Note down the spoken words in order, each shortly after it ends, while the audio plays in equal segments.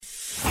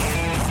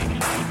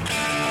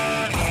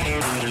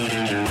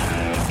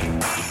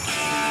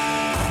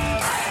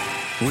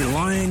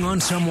Relying on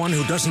someone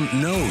who doesn't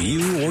know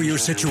you or your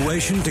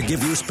situation to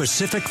give you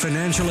specific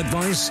financial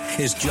advice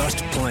is just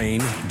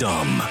plain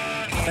dumb.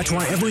 That's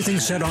why everything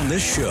said on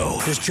this show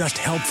is just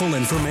helpful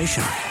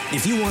information.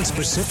 If you want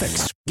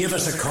specifics, give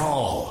us a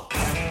call.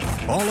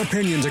 All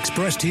opinions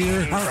expressed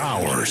here are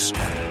ours.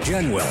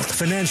 GenWealth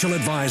Financial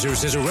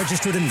Advisors is a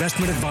registered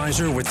investment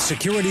advisor with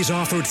securities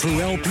offered through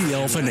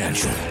LPL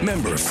Financial.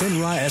 Member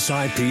FINRA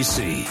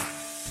SIPC.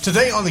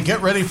 Today on the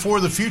Get Ready for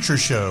the Future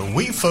show,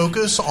 we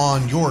focus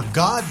on your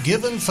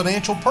God-given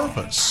financial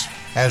purpose.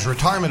 As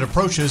retirement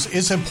approaches,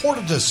 it's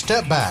important to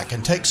step back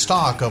and take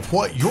stock of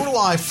what your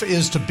life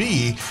is to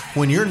be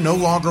when you're no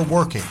longer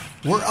working.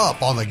 We're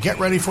up on the Get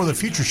Ready for the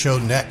Future show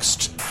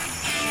next.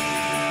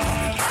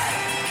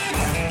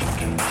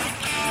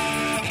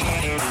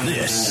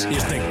 This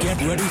is the Get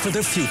Ready for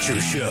the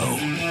Future show.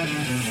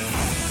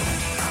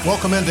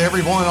 Welcome into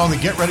everyone on the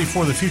Get Ready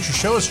for the Future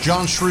show. It's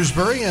John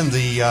Shrewsbury and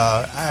the,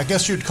 I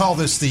guess you'd call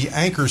this the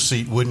anchor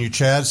seat, wouldn't you,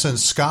 Chad?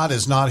 Since Scott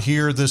is not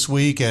here this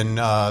week and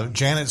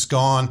Janet's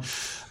gone,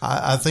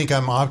 I think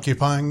I'm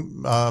occupying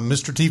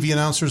Mr. TV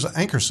Announcer's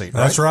anchor seat,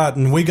 right? That's right,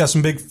 and we got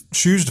some big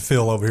shoes to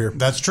fill over here.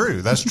 That's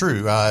true. That's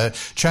true.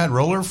 Chad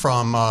Roller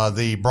from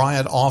the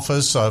Bryant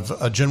office of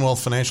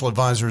GenWealth Financial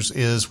Advisors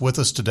is with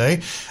us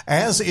today,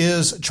 as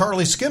is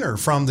Charlie Skinner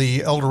from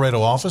the El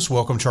Dorado office.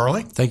 Welcome,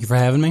 Charlie. Thank you for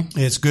having me.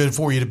 It's good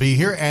for you to be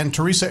here. And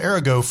Teresa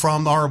Arago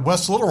from our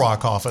West Little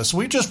Rock office.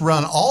 We just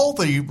run all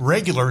the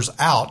regulars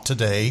out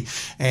today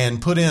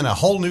and put in a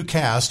whole new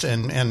cast,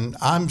 and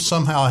I'm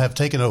somehow have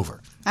taken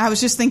over. I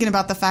was just thinking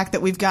about the fact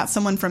that we've got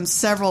someone from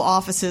several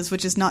offices,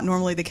 which is not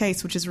normally the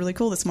case, which is really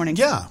cool this morning.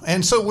 Yeah,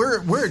 and so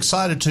we're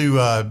excited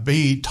to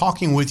be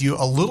talking with you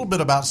a little bit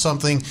about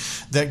something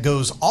that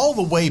goes all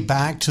the way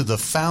back to the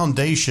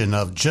foundation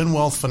of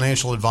GenWealth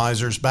Financial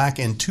Advisors back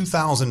in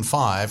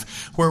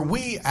 2005, where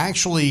we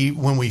actually,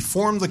 when we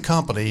formed the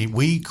company,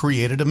 we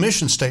created a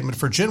mission statement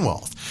for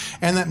GenWealth.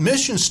 And that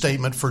mission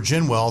statement for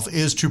GenWealth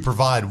is to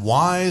provide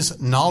wise,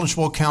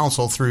 knowledgeable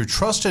counsel through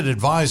trusted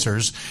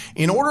advisors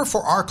in order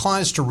for our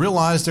clients to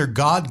realize their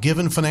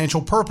God-given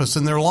financial purpose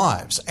in their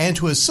lives and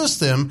to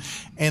assist them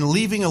in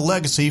leaving a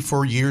legacy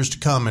for years to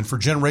come and for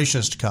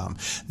generations to come.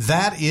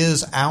 That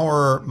is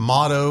our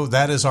motto.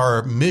 That is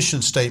our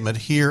mission statement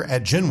here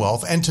at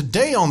GenWealth. And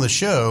today on the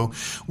show,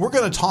 we're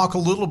going to talk a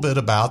little bit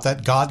about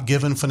that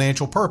God-given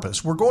financial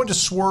purpose. We're going to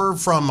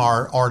swerve from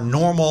our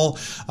normal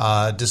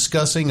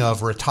discussing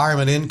of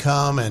retirement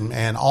income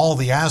and all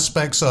the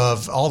aspects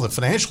of all the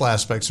financial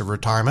aspects of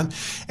retirement.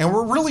 And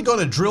we're really going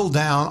to drill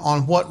down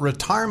on what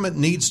retirement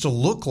needs to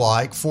look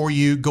like for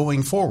you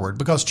going forward.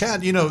 Because,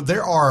 Chad, you know,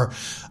 there are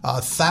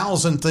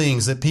 1,000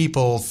 things that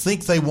people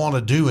think they want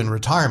to do in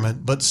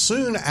retirement, but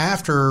soon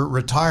after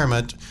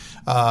retirement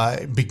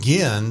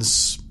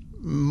begins,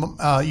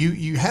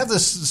 you have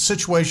this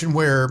situation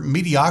where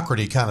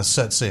mediocrity kind of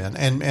sets in,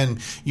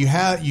 and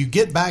you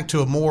get back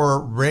to a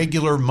more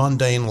regular,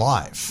 mundane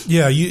life.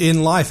 Yeah,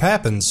 life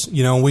happens.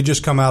 You know, we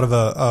just come out of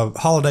a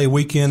holiday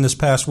weekend this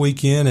past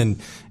weekend,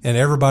 and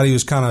everybody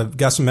was kind of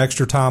got some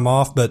extra time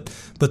off. But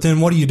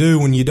then what do you do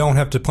when you don't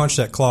have to punch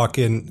that clock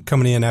in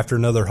coming in after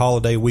another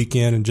holiday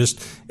weekend, and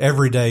just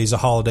every day is a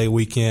holiday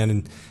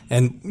weekend,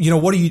 and you know,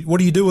 what do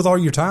you do with all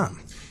your time?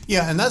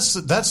 Yeah, and that's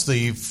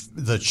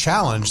the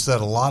challenge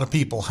that a lot of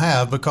people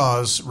have,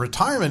 because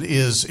retirement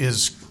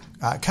is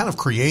kind of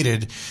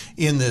created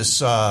in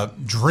this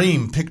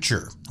dream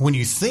picture. When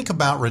you think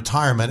about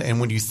retirement and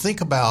when you think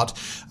about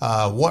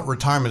what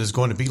retirement is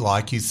going to be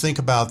like, you think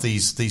about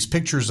these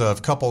pictures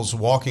of couples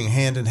walking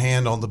hand in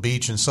hand on the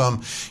beach in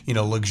some, you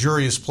know,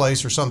 luxurious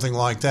place or something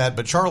like that.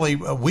 But Charlie,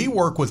 we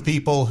work with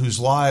people whose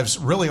lives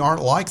really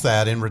aren't like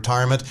that in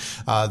retirement.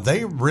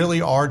 They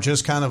really are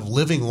just kind of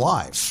living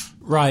life.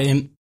 Right,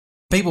 and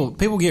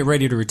People get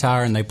ready to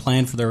retire and they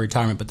plan for their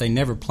retirement, but they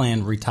never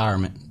plan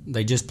retirement.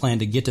 They just plan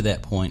to get to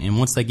that point. And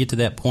once they get to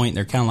that point,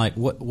 they're kind of like,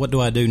 what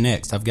do I do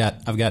next? I've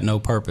got no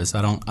purpose.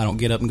 I don't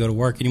get up and go to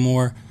work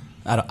anymore.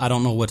 I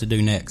don't know what to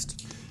do next.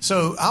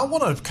 So I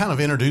want to kind of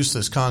introduce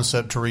this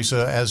concept,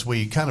 Teresa, as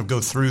we kind of go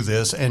through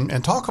this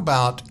and talk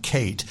about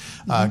Kate.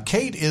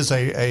 Kate is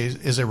a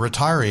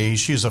retiree.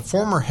 She's a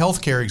former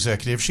healthcare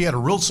executive. She had a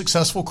real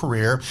successful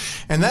career,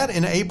 and that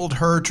enabled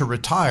her to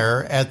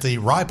retire at the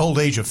ripe old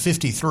age of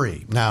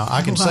 53. Now,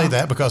 I can say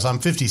that because I'm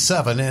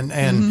 57,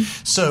 and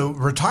so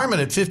retirement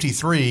at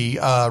 53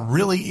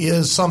 really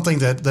is something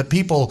that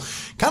people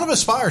kind of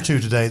aspire to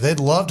today. They'd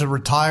love to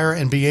retire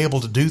and be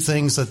able to do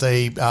things that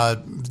they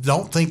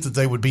don't think that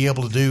they would be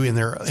able to do in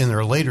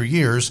their later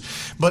years.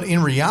 But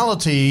in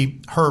reality,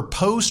 her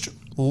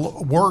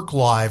post-work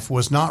life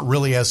was not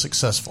really as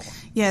successful.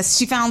 Yes,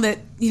 she found that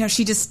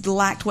she just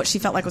lacked what she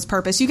felt like was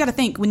purpose. You got to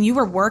think, when you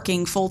were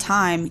working full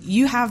time,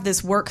 you have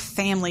this work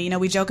family.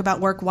 We joke about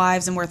work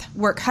wives and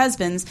work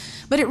husbands,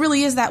 but it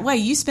really is that way.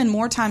 You spend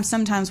more time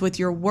sometimes with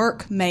your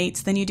work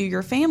mates than you do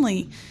your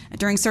family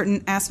during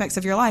certain aspects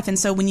of your life. And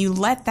so when you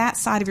let that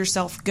side of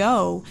yourself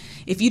go,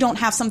 if you don't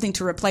have something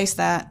to replace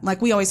that,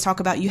 like we always talk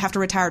about, you have to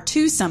retire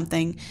to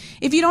something.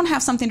 If you don't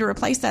have something to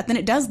replace that, then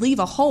it does leave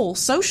a hole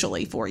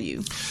socially for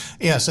you.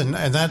 Yes, and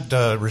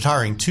that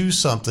retiring to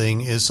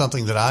something is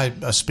something that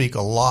I speak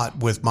a lot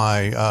with my,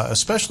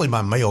 especially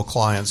my male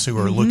clients who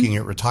are looking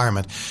at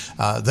retirement.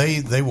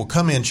 They will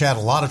come in, chat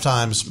a lot of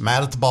times,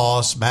 mad at the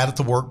boss, mad at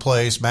the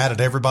workplace, mad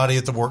at everybody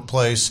at the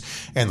workplace,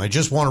 and they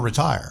just want to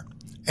retire.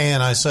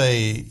 And I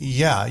say,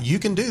 yeah, you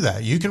can do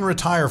that. You can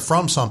retire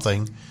from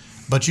something,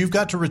 but you've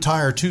got to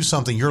retire to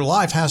something. Your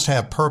life has to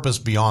have purpose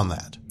beyond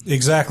that.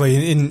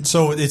 Exactly. And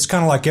so it's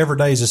kind of like every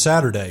day is a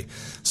Saturday.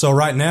 So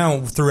right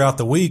now throughout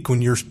the week,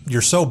 when you're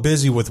so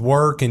busy with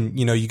work and,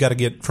 you got to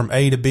get from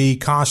A to B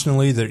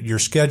constantly, that your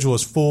schedule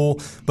is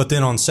full. But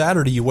then on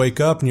Saturday, you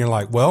wake up and you're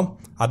like, well,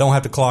 I don't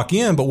have to clock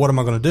in, but what am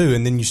I going to do?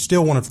 And then you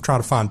still want to try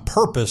to find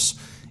purpose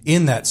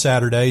in that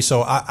Saturday.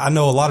 So I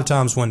know a lot of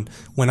times when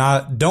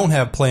I don't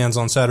have plans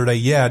on Saturday,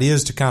 it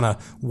is to kind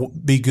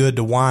of be good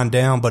to wind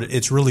down, but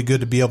it's really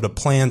good to be able to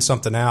plan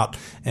something out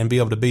and be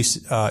able to be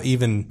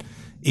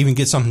even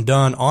get something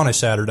done on a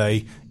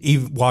Saturday,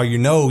 even while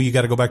you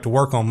got to go back to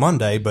work on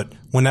Monday. But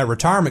when that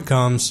retirement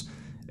comes,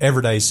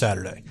 every day is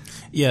Saturday.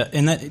 Yeah,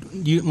 and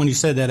when you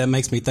said that, it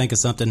makes me think of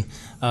something.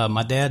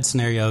 My dad's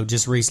scenario,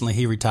 just recently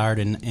he retired,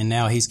 and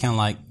now he's kind of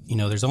like,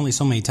 there's only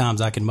so many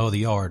times I can mow the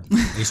yard.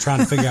 He's trying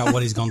to figure out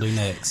what he's going to do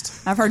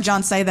next. I've heard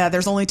John say that.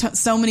 There's only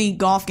so many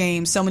golf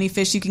games, so many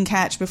fish you can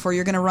catch before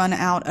you're going to run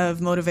out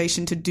of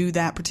motivation to do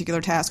that particular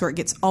task, or it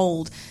gets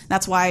old.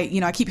 That's why,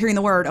 I keep hearing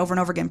the word over and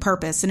over again,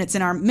 purpose, and it's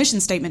in our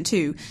mission statement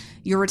too.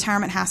 Your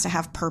retirement has to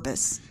have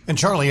purpose. And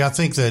Charlie, I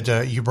think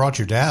that you brought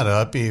your dad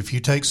up. If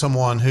you take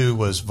someone who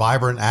was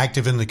vibrant,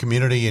 active in the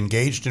community,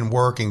 engaged in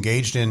work,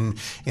 engaged in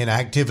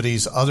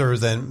activities other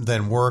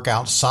than work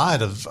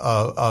outside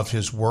of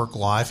his work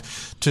life,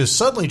 to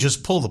suddenly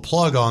just pull the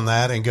plug on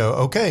that and go,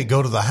 okay,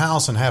 go to the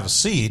house and have a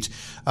seat.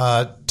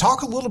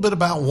 Talk a little bit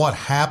about what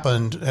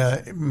happened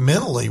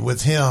mentally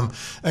with him,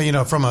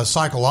 from a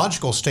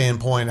psychological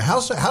standpoint. How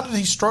did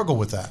he struggle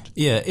with that?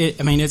 Yeah,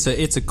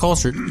 it's a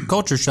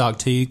culture shock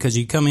to you, because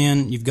you come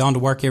in, you've gone to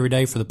work every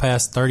day for the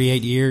past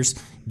 38 years,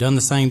 done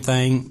the same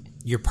thing.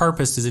 Your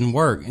purpose is in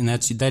work, and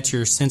that's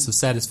your sense of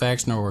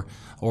satisfaction or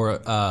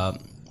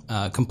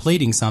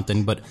completing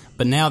something. But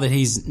now that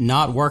he's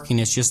not working,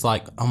 it's just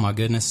like, oh my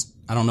goodness,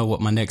 I don't know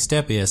what my next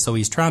step is. So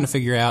he's trying to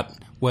figure out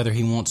whether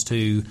he wants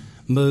to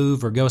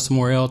move or go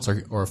somewhere else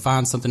or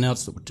find something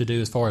else to do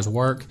as far as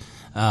work.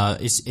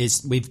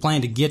 We've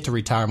planned to get to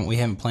retirement. We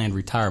haven't planned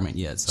retirement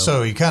yet.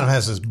 So he kind of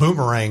has this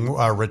boomerang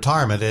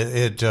retirement.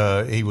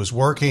 He was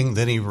working,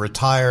 then he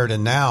retired,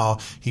 and now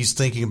he's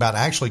thinking about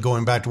actually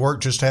going back to work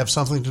just to have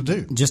something to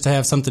do. Just to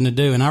have something to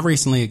do. And I've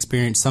recently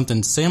experienced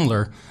something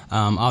similar.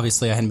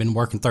 Obviously, I hadn't been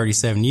working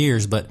 37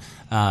 years, but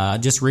I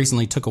just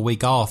recently took a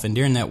week off. And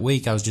during that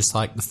week, I was just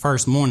like, the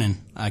first morning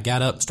I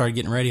got up, started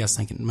getting ready. I was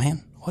thinking,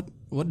 man,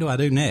 what do I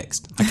do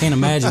next? I can't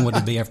imagine what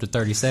it'd be after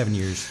 37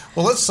 years.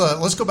 Well,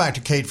 let's go back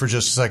to Kate for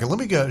just a second. Let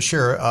me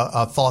share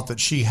a thought that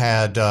she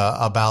had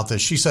about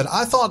this. She said,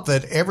 I thought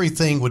that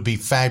everything would be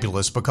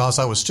fabulous because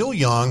I was still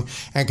young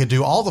and could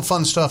do all the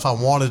fun stuff I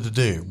wanted to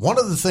do. One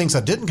of the things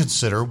I didn't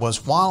consider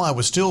was while I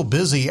was still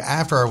busy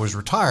after I was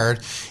retired,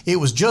 it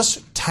was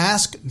just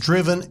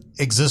task-driven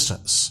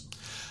existence.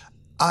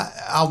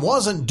 I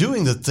wasn't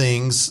doing the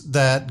things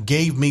that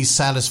gave me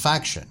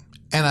satisfaction.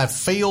 And I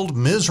failed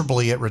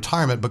miserably at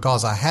retirement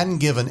because I hadn't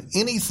given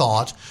any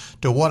thought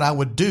to what I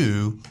would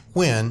do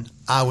when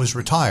I was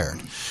retired.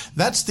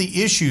 That's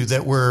the issue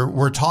that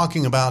we're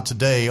talking about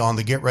today on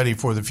the Get Ready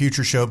for the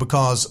Future show,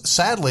 because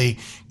sadly,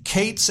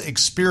 Kate's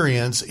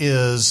experience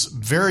is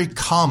very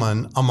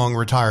common among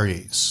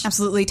retirees.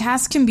 Absolutely.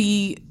 Tasks can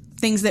be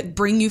things that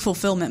bring you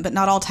fulfillment, but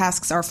not all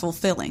tasks are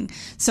fulfilling.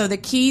 So the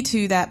key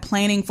to that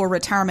planning for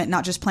retirement,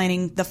 not just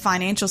planning the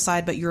financial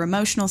side, but your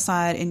emotional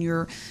side and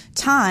your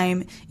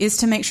time, is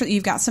to make sure that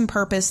you've got some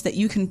purpose that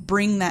you can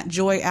bring that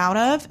joy out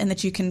of and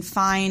that you can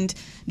find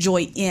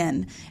joy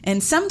in.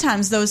 And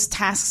sometimes those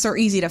tasks are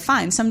easy to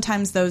find.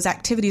 Sometimes those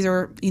activities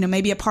are,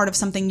 maybe a part of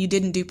something you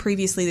didn't do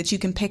previously that you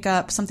can pick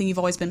up, something you've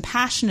always been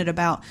passionate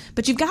about.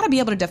 But you've got to be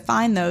able to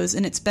define those,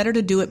 and it's better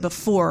to do it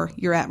before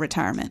you're at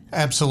retirement.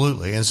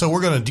 Absolutely. And so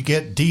we're going to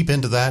get deep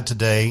into that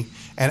today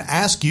and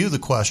ask you the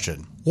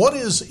question, what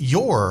is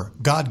your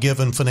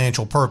God-given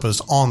financial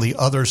purpose on the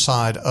other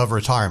side of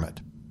retirement?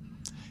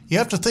 You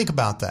have to think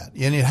about that.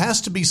 And it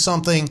has to be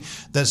something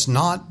that's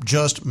not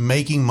just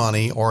making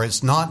money, or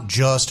it's not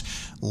just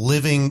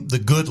living the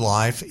good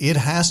life. It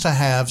has to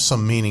have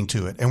some meaning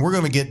to it. And we're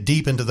going to get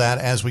deep into that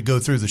as we go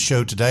through the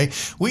show today.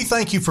 We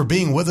thank you for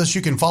being with us.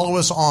 You can follow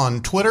us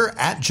on Twitter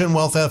at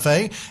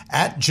GenWealthFA,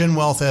 at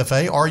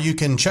GenWealthFA, or you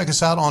can check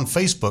us out on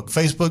Facebook,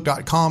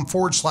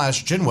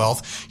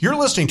 facebook.com/GenWealth. You're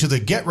listening to the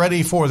Get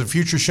Ready for the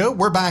Future show.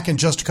 We're back in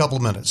just a couple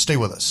of minutes. Stay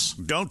with us.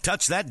 Don't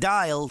touch that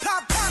dial.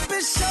 Pop, pop,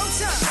 it's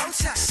showtime.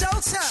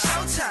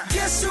 Showtime.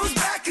 Guess who's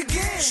back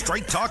again?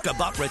 Straight talk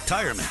about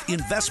retirement,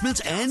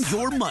 investments, and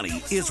your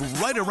money is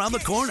right around the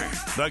corner.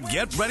 The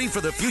Get Ready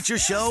for the Future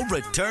show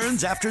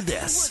returns after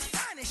this.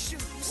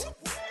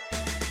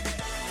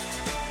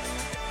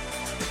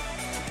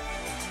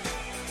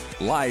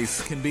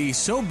 Life can be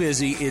so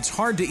busy it's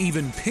hard to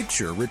even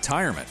picture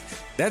retirement.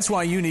 That's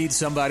why you need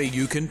somebody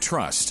you can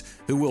trust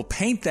who will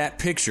paint that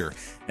picture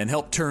and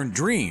help turn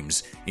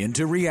dreams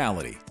into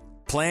reality.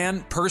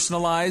 Plan,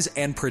 personalize,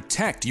 and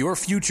protect your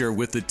future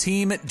with the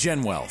team at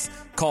GenWealth.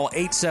 Call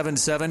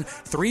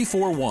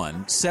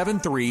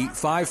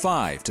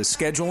 877-341-7355 to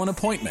schedule an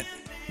appointment.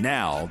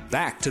 Now,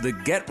 back to the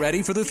Get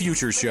Ready for the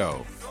Future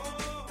show.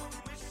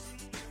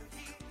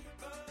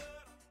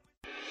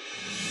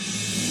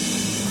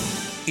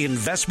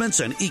 Investments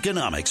and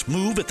economics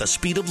move at the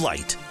speed of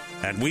light.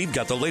 And we've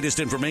got the latest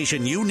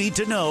information you need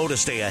to know to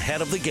stay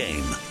ahead of the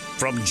game.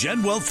 From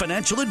GenWealth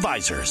Financial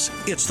Advisors,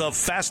 it's the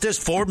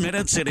fastest 4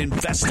 minutes in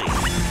investing.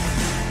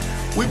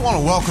 We want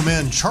to welcome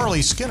in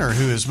Charlie Skinner,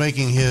 who is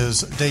making his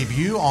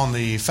debut on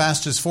the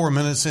fastest 4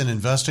 minutes in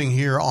investing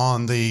here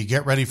on the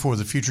Get Ready for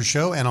the Future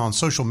show and on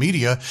social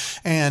media.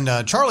 And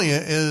Charlie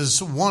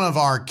is one of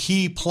our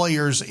key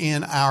players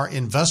in our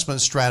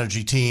investment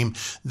strategy team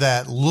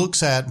that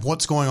looks at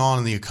what's going on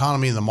in the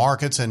economy and the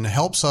markets and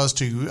helps us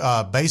to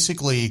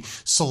basically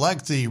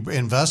select the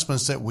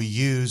investments that we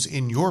use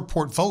in your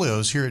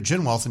portfolios here at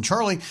GenWealth. And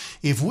Charlie,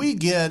 if we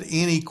get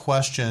any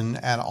question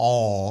at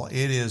all,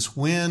 it is,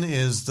 when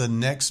is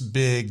the next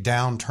big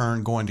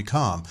downturn going to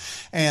come?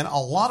 And a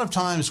lot of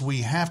times we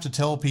have to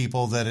tell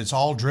people that it's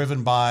all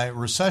driven by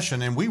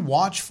recession, and we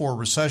watch for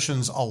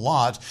recessions a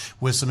lot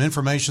with some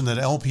information that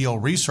LPL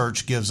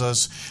Research gives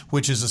us,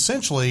 which is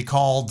essentially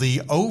called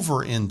the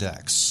over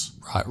index.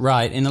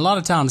 Right. And a lot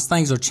of times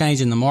things are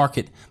changing the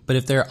market, but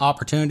if there are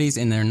opportunities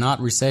and they're not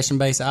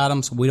recession-based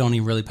items, we don't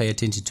even really pay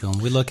attention to them.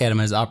 We look at them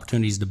as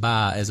opportunities to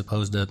buy as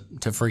opposed to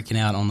freaking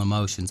out on the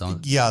emotions on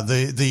it. Yeah,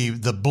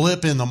 the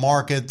blip in the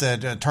market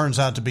that turns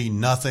out to be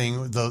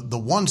nothing. The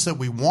ones that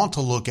we want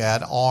to look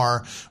at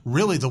are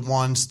really the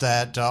ones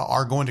that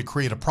are going to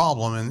create a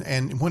problem.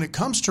 And when it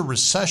comes to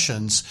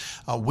recessions,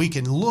 we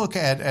can look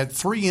at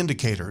three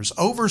indicators: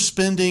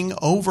 overspending,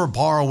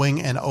 overborrowing,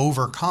 and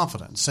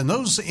overconfidence. And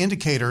those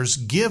indicators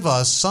give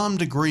us some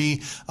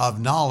degree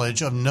of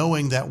knowledge of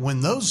knowing that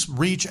when those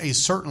reach a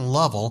certain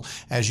level,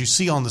 as you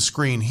see on the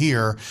screen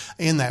here,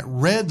 in that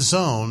red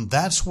zone,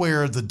 that's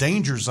where the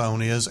danger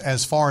zone is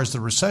as far as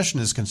the recession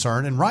is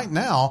concerned. And right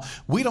now,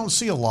 we don't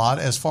see a lot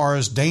as far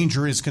as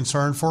danger is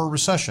concerned for a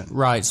recession.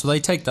 Right. So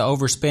they take the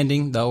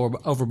overspending, the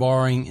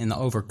overborrowing, and the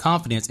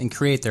overconfidence and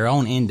create their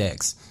own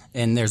index.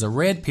 And there's a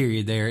red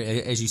period there,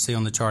 as you see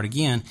on the chart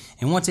again.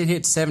 And once it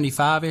hits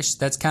 75-ish,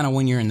 that's kind of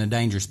when you're in the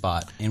danger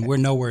spot. And we're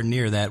nowhere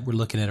near that. We're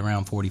looking at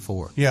around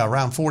 44. Yeah,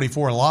 around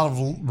 44. A lot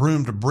of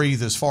room to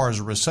breathe as far as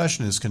a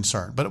recession is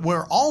concerned. But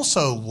we're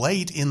also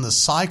late in the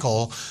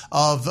cycle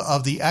of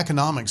the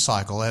economic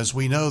cycle. As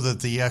we know that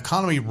the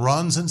economy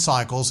runs in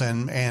cycles,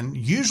 and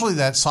usually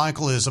that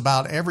cycle is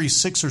about every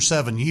 6 or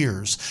 7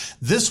 years.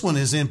 This one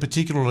is in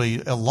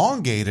particularly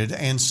elongated,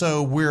 and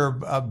so we're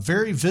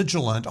very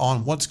vigilant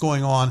on what's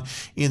going on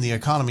in the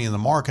economy and the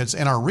markets.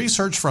 And our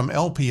research from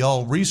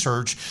LPL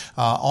Research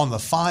on the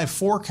 5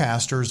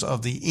 forecasters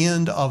of the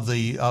end of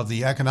the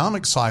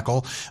economic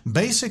cycle,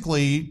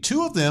 basically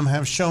 2 of them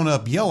have shown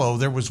up yellow.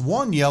 There was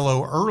 1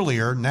 yellow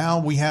earlier. Now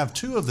we have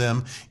 2 of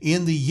them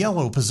in the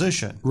yellow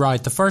position.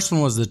 Right. The first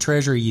one was the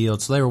Treasury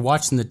yield. So they were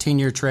watching the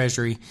 10-year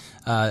Treasury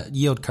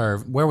yield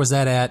curve. Where was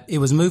that at? It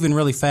was moving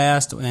really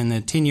fast, and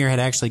the 10-year had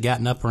actually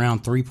gotten up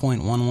around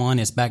 3.11.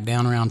 It's back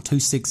down around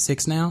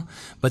 2.66 now.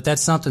 But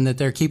that's something that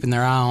they're keeping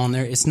their eye on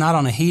there. It's not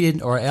on a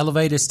heated or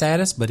elevated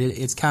status, but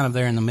it's kind of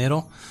there in the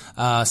middle.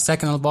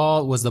 Second of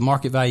all was the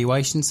market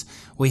valuations.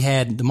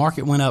 The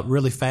market went up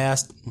really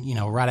fast,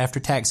 right after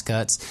tax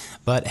cuts,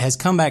 but has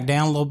come back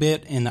down a little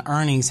bit, and the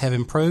earnings have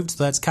improved.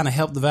 So that's kind of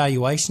helped the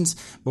valuations,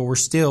 but we're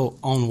still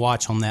on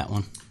watch on that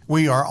one.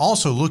 We are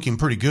also looking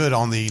pretty good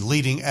on the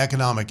leading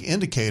economic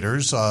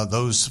indicators,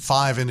 those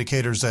 5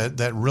 indicators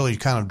that really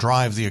kind of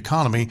drive the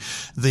economy.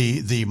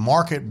 The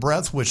market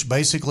breadth, which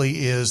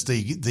basically is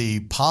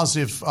the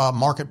positive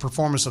market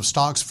performance of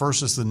stocks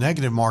versus the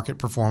negative market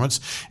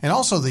performance, and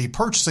also the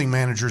purchasing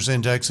managers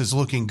index is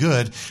looking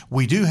good.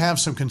 We do have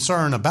some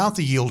concern about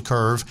the yield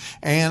curve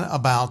and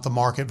about the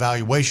market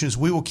valuations.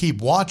 We will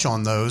keep watch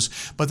on those,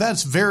 but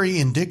that's very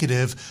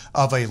indicative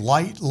of a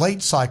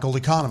late cycle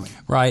economy.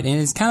 Right,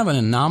 and it's kind of an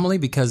anomaly anomaly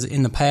because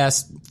in the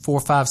past 4,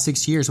 5,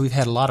 6 years we've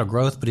had a lot of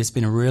growth, but it's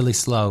been really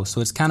slow.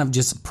 So it's kind of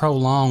just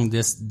prolonged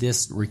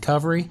this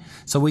recovery.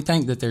 So we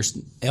think that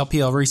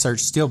LPL research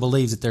still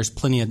believes that there's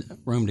plenty of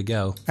room to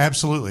go.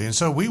 Absolutely. And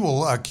so we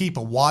will keep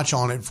a watch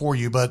on it for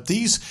you. But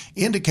these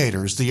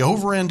indicators, the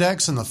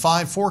over-index and the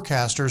 5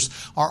 forecasters,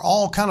 are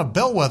all kind of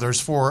bellwethers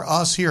for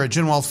us here at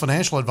Gen Wealth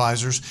Financial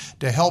Advisors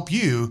to help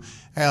you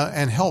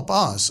and help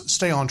us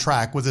stay on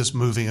track with this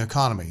moving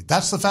economy.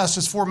 That's the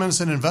fastest 4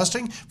 minutes in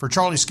investing. For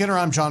Charlie Skinner,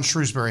 I'm John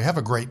Shrewsbury. Have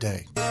a great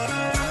day.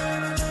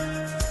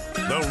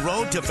 The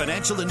road to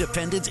financial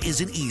independence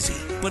isn't easy,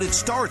 but it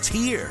starts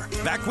here.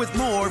 Back with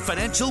more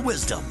financial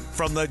wisdom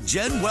from the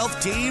Gen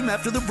Wealth team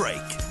after the break.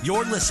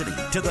 You're listening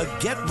to the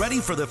Get Ready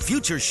for the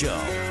Future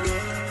show.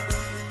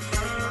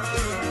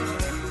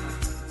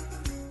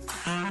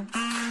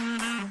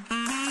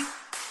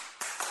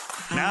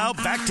 Now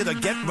back to the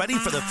Get Ready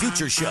for the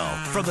Future show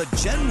from the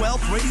Gen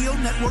Wealth Radio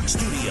Network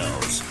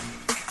studios.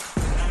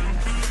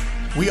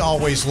 We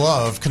always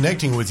love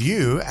connecting with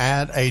you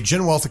at a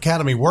Gen Wealth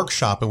Academy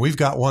workshop, and we've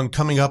got one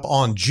coming up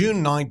on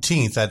June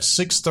 19th at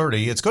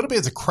 6:30. It's going to be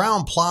at the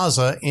Crown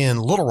Plaza in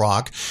Little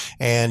Rock,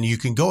 and you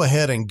can go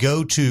ahead and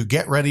go to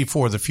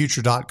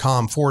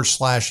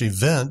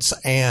getreadyforthefuture.com/events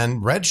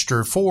and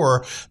register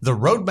for the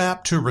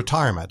Roadmap to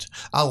Retirement.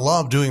 I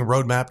love doing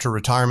Roadmap to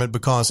Retirement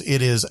because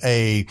it is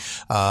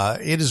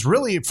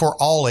really for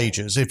all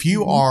ages. If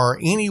you are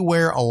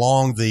anywhere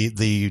along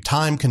the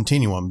time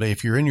continuum,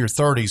 if you're in your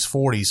 30s,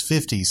 40s,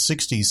 50s,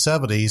 60s,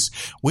 70s,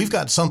 we've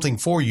got something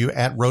for you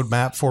at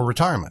Roadmap for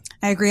Retirement.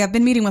 I agree. I've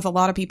been meeting with a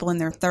lot of people in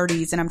their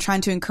 30s, and I'm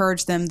trying to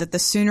encourage them that the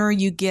sooner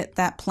you get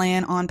that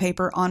plan on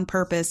paper, on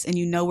purpose, and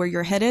you know where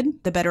you're headed,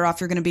 the better off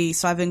you're going to be.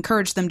 So I've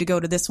encouraged them to go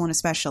to this one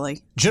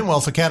especially. Gen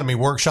Wealth Academy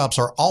workshops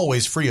are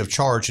always free of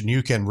charge, and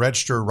you can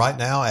register right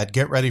now at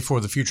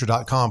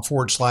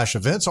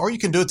getreadyforthefuture.com/events, or you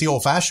can do it the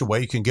old-fashioned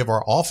way. You can give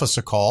our office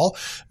a call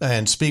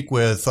and speak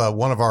with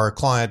one of our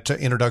client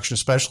introduction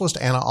specialists,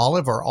 Anna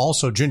Olive, or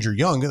also Ginger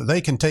Young. They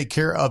can take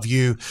care of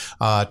you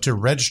to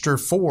register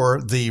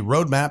for the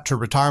Roadmap to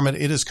Retirement.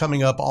 It is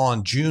coming up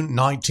on June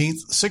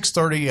 19th,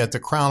 6:30 at the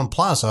Crown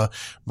Plaza,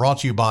 brought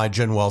to you by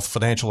Gen Wealth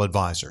Financial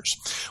Advisors.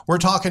 We're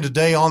talking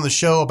today on the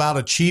show about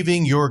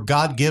achieving your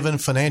God-given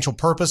financial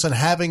purpose and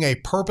having a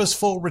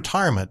purposeful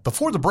retirement.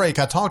 Before the break,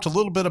 I talked a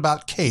little bit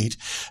about Kate,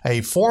 a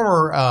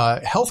former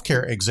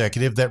healthcare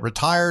executive that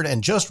retired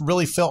and just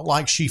really felt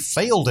like she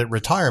failed at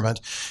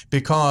retirement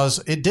because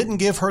it didn't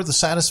give her the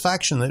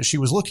satisfaction that she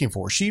was looking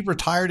for. She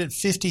retired at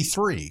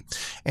 53.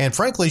 And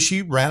frankly,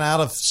 she ran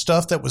out of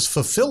stuff that was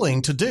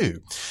fulfilling to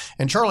do.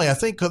 And Charlie, I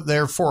think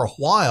there for a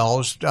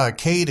while,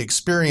 Kate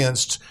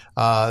experienced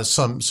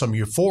some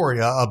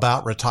euphoria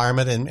about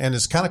retirement, and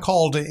it's kind of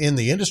called in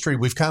the industry,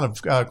 we've kind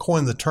of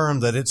coined the term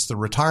that it's the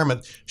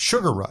retirement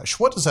sugar rush.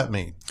 What does that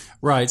mean?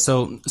 Right.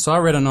 So I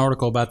read an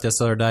article about this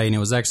the other day, and it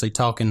was actually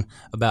talking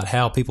about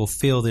how people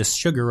feel this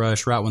sugar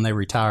rush right when they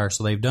retire.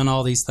 So they've done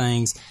all these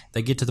things,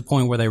 they get to the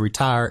point where they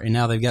retire, and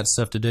now they've got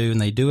stuff to do,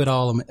 and they do it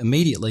all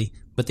immediately.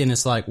 But then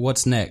it's like,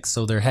 what's next?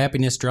 So their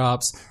happiness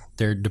drops,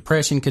 their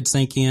depression could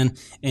sink in,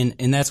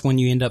 and that's when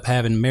you end up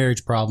having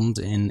marriage problems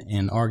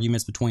and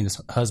arguments between the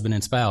husband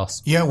and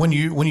spouse. Yeah, when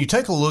you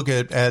take a look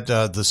at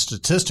the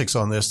statistics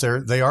on this,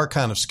 they are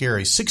kind of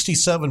scary.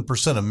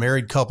 67% of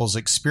married couples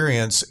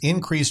experience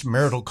increased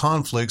marital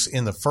conflicts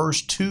in the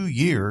first 2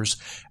 years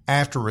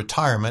after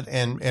retirement.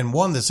 And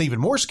one that's even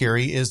more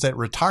scary is that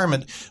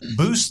retirement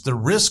boosts the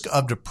risk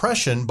of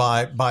depression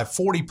by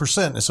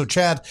 40%. And so,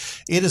 Chad,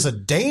 it is a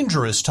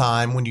dangerous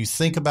time when you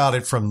think about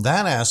it from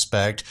that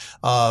aspect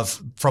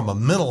from a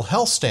mental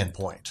health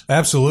standpoint.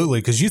 Absolutely,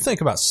 because you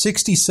think about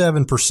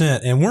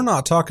 67%, and we're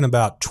not talking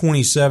about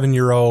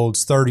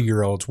 27-year-olds,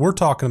 30-year-olds. We're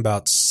talking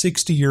about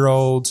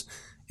 60-year-olds,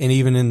 and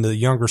even in the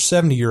younger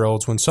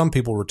 70-year-olds when some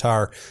people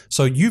retire.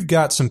 So you've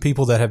got some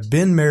people that have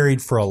been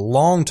married for a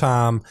long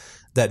time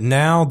that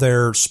now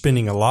they're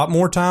spending a lot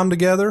more time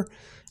together,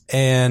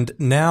 and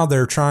now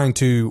they're trying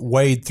to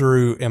wade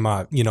through,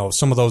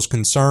 some of those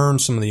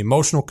concerns, some of the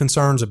emotional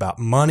concerns about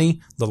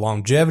money, the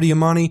longevity of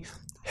money,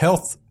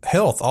 health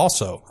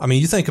also. I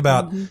mean, you think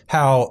about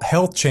how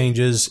health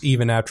changes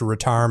even after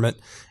retirement,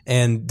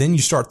 and then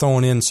you start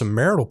throwing in some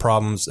marital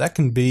problems. That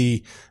can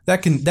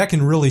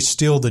really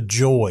steal the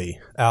joy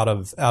out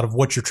of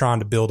what you're trying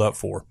to build up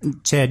for.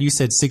 Chad, you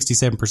said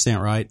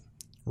 67%, right?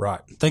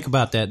 Right. Think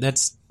about that.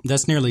 That's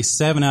nearly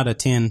 7 out of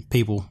 10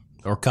 people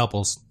or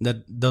couples.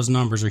 Those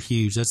numbers are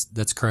huge.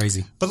 That's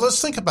crazy. But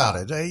let's think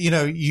about it.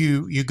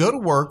 You go to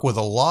work with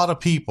a lot of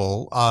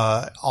people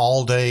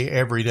all day,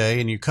 every day,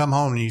 and you come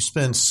home and you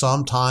spend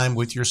some time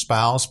with your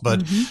spouse,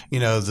 but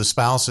the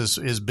spouse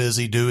is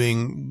busy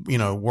doing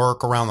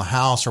work around the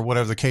house or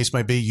whatever the case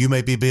may be. You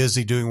may be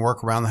busy doing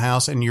work around the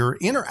house, and your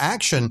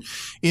interaction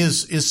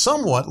is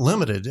somewhat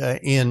limited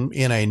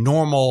in a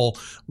normal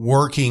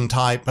working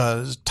type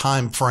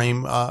time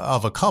frame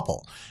of a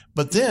couple.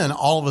 But then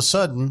all of a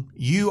sudden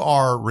you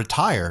are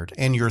retired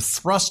and you're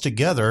thrust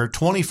together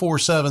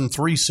 24/7,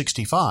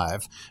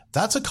 365.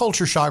 That's a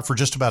culture shock for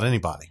just about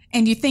anybody.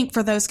 And you think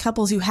for those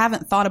couples who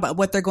haven't thought about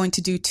what they're going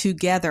to do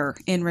together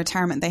in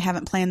retirement, they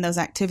haven't planned those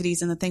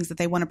activities and the things that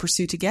they want to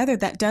pursue together,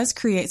 that does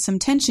create some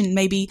tension.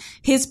 Maybe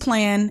his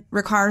plan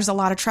requires a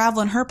lot of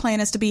travel and her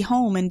plan is to be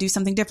home and do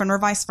something different, or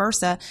vice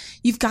versa.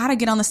 You've got to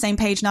get on the same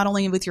page, not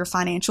only with your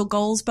financial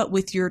goals, but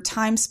with your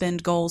time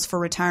spend goals for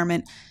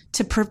retirement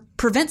to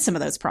prevent some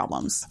of those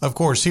problems. Of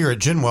course, here at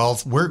Gen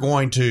Wealth, we're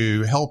going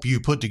to help you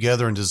put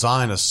together and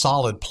design a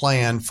solid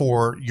plan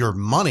for your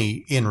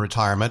money in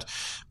retirement.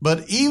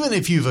 But even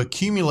if you've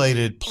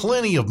accumulated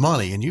plenty of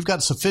money and you've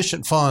got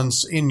sufficient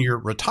funds in your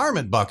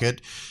retirement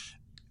bucket,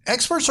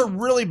 experts are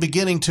really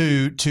beginning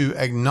to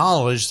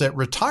acknowledge that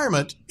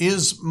retirement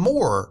is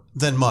more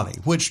than money,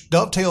 which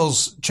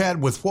dovetails,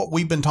 Chad, with what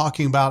we've been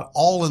talking about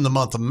all in the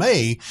month of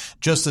May,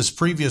 just this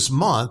previous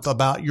month,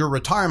 about your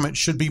retirement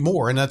should be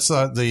more. And that's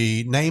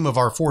the name of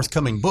our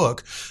forthcoming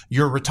book.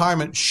 Your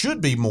retirement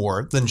should be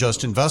more than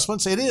just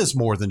investments. It is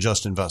more than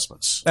just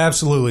investments.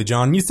 Absolutely,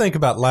 John. You think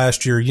about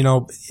last year,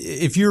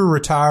 if you're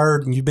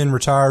retired and you've been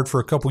retired for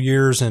a couple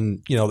years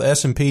and, the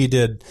S&P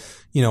did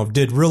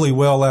really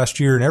well last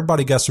year and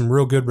everybody got some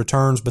real good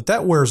returns, but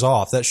that wears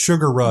off. That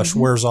sugar rush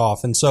wears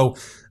off. And so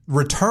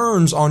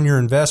returns on your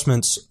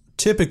investments,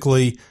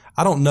 typically,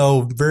 I don't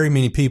know very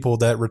many people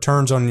that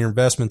returns on your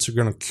investments are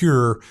going to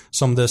cure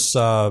some of this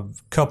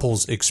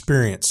couple's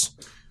experience.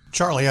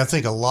 Charlie, I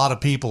think a lot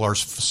of people are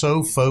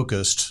so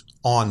focused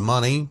on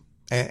money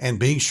and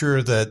being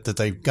sure that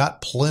they've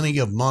got plenty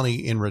of money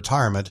in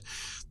retirement.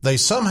 They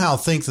somehow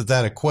think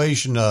that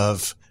equation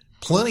of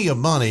plenty of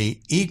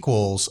money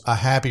equals a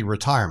happy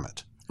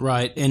retirement.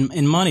 Right.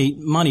 And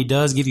money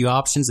does give you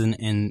options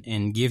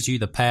and gives you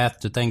the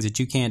path to things that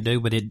you can't do,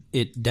 but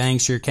it dang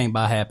sure can't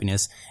buy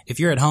happiness. If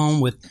you're at home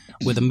with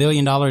 $1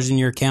 million in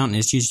your account and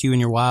it's just you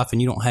and your wife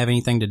and you don't have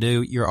anything to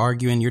do, you're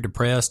arguing, you're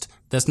depressed,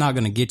 that's not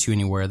going to get you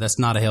anywhere. That's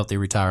not a healthy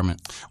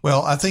retirement.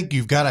 Well, I think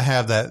you've got to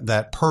have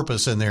that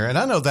purpose in there. And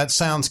I know that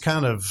sounds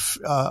kind of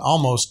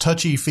almost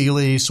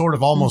touchy-feely, sort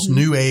of almost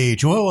new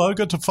age. Well, I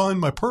got to find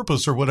my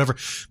purpose or whatever.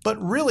 But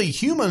really,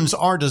 humans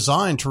are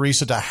designed,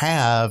 Teresa, to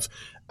have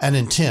an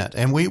intent.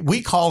 And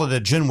we call it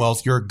at Gen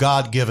Wealth your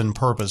God-given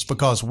purpose,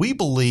 because we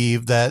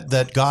believe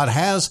that God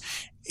has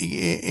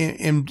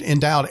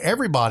endowed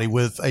everybody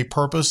with a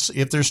purpose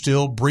if they're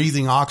still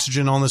breathing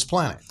oxygen on this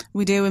planet.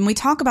 We do, and we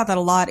talk about that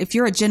a lot. If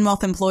you're a Gen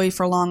Wealth employee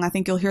for long, I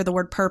think you'll hear the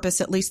word purpose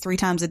at least 3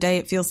 times a day,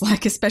 it feels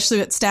like,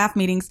 especially at staff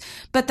meetings.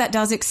 But that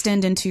does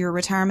extend into your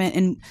retirement,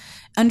 and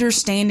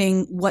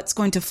understanding what's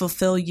going to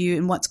fulfill you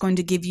and what's going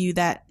to give you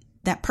that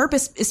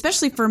purpose,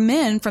 especially for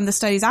men. From the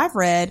studies I've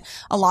read,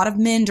 a lot of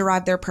men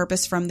derive their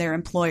purpose from their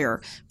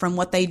employer, from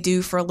what they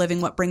do for a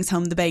living, what brings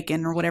home the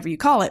bacon, or whatever you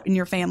call it in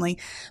your family.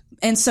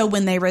 And so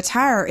when they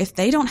retire, if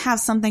they don't have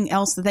something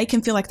else that they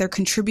can feel like they're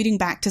contributing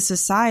back to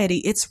society,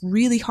 it's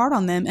really hard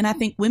on them. And I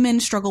think women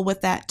struggle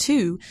with that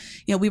too.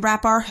 We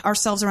wrap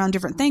ourselves around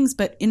different things,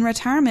 but in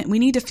retirement, we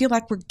need to feel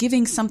like we're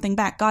giving something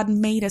back. God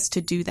made us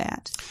to do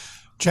that.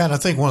 Chad, I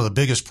think one of the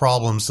biggest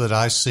problems that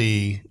I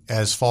see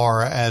as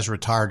far as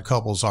retired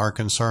couples are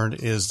concerned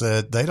is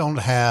that they don't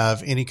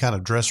have any kind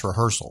of dress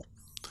rehearsal.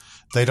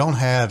 They don't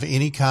have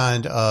any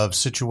kind of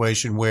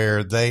situation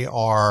where they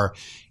are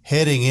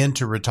heading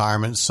into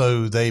retirement,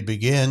 so they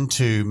begin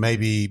to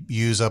maybe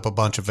use up a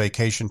bunch of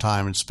vacation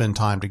time and spend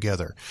time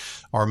together.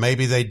 Or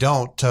maybe they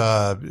don't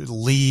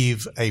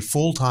leave a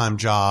full-time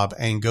job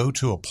and go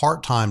to a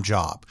part-time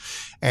job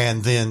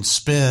and then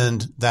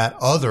spend that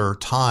other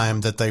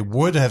time that they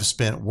would have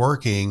spent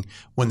working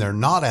when they're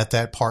not at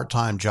that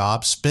part-time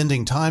job,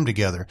 spending time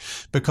together.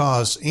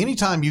 Because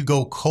anytime you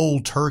go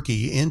cold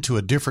turkey into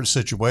a different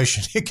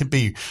situation, it can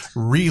be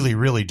really,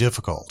 really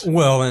difficult.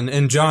 Well,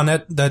 and John,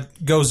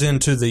 that goes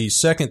into the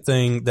second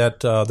thing that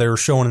they were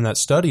showing in that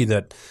study,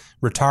 that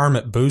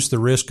retirement boosts the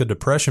risk of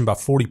depression by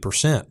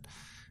 40%.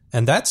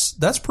 And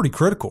that's pretty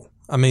critical.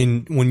 I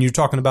mean, when you're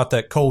talking about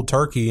that cold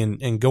turkey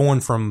and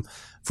going from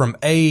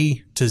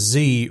A to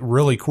Z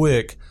really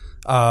quick,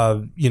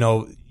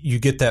 you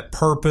get that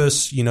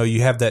purpose,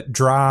 you have that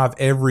drive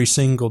every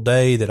single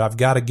day that I've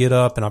got to get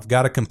up and I've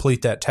got to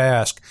complete that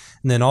task.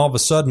 And then all of a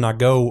sudden I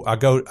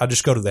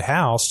just go to the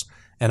house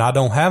and I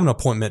don't have an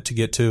appointment to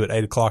get to at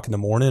 8:00 in the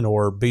morning,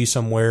 or be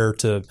somewhere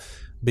to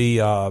be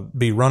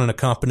running a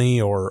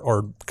company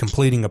or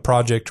completing a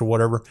project or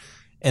whatever.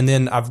 And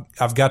then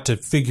I've got to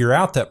figure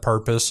out that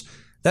purpose.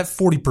 That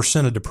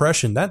 40% of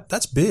depression,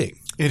 that's big.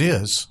 It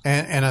is.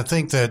 And I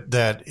think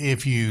that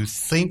if you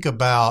think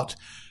about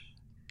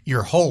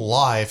your whole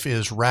life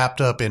is wrapped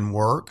up in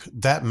work,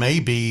 that may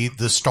be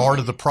the start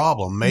of the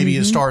problem. Maybe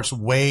it starts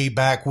way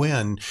back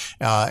when.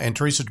 And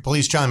Teresa,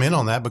 please chime in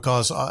on that,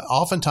 because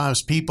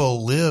oftentimes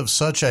people live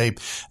such a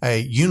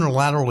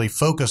unilaterally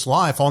focused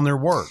life on their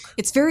work.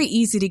 It's very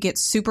easy to get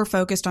super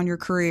focused on your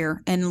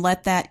career and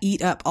let that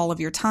eat up all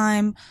of your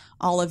time,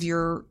 all of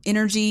your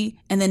energy,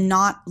 and then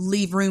not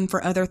leave room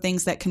for other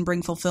things that can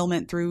bring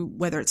fulfillment through,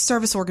 whether it's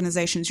service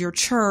organizations, your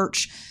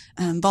church,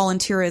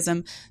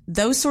 volunteerism.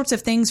 Those sorts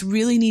of things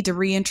really need to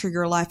re-enter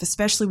your life,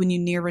 especially when you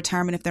near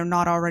retirement, if they're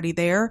not already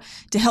there,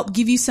 to help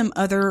give you some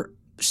other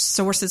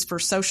sources for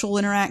social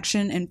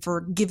interaction and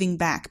for giving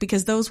back,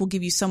 because those will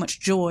give you so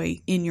much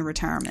joy in your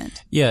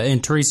retirement. Yeah,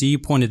 and Teresa, you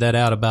pointed that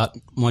out about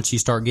once you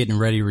start getting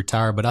ready to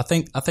retire. But I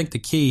think the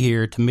key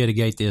here to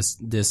mitigate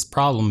this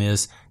problem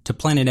is to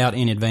plan it out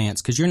in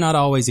advance, because you're not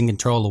always in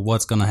control of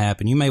what's going to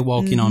happen. You may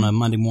walk in on a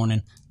Monday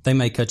morning, they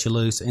may cut you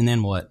loose, and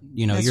then what?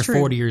 That's you're true.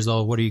 40 years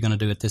old. What are you going to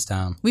do at this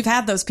time? We've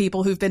had those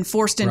people who've been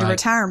forced into Right.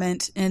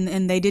 retirement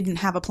and they didn't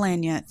have a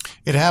plan yet.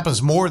 It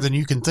happens more than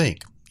you can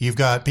think. You've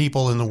got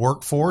people in the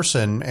workforce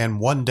and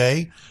one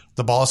day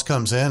the boss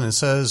comes in and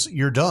says,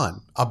 you're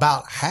done.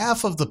 About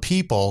half of the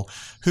people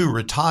who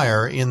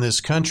retire in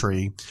this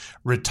country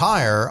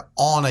retire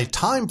on a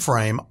time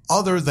frame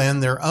other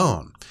than their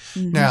own.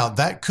 Now,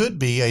 that could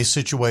be a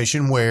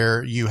situation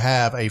where you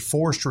have a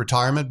forced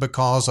retirement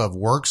because of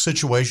work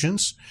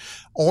situations,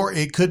 or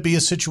it could be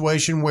a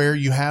situation where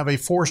you have a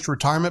forced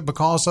retirement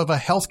because of a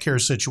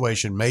healthcare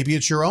situation. Maybe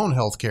it's your own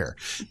healthcare.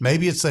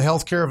 Maybe it's the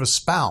healthcare of a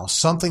spouse,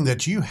 something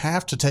that you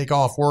have to take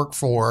off work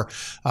for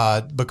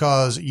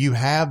because you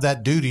have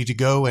that duty to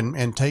go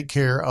and take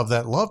care of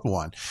that loved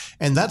one.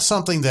 And that's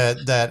something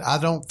that I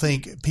don't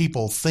think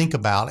people think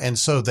about. And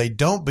so they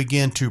don't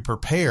begin to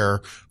prepare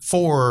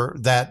for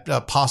that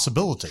possibility.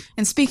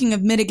 And speaking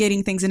of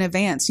mitigating things in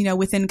advance,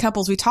 within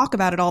couples, we talk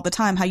about it all the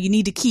time, how you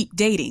need to keep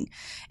dating.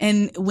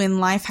 And when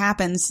life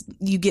happens,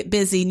 you get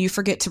busy and you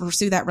forget to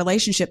pursue that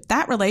relationship.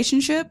 That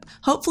relationship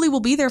hopefully will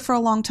be there for a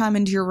long time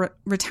into your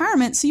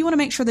retirement. So you want to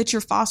make sure that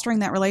you're fostering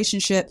that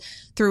relationship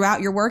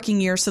throughout your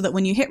working years so that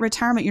when you hit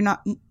retirement, you're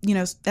not,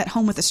 at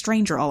home with a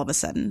stranger all of a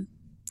sudden.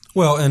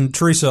 Well, and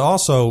Teresa,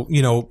 also,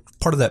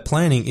 part of that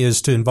planning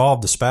is to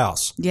involve the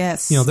spouse.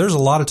 Yes. There's a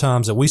lot of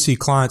times that we see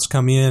clients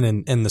come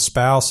in and the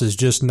spouse is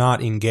just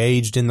not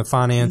engaged in the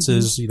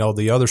finances.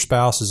 The other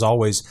spouse has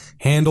always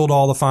handled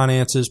all the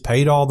finances,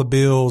 paid all the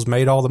bills,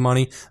 made all the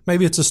money.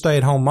 Maybe it's a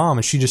stay-at-home mom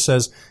and she just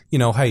says,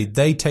 hey,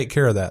 they take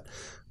care of that.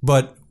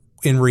 But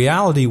in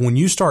reality, when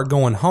you start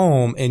going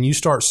home and you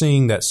start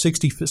seeing that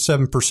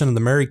 67% of the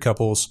married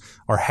couples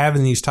are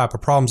having these type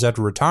of problems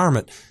after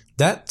retirement,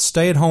 that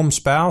stay-at-home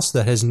spouse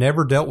that has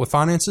never dealt with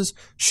finances,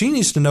 she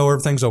needs to know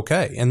everything's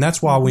okay. And that's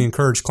why we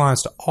encourage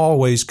clients to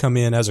always come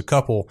in as a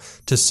couple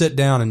to sit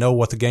down and know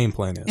what the game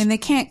plan is. And they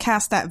can't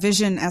cast that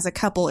vision as a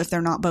couple if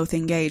they're not both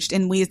engaged.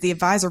 And we as the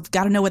advisor have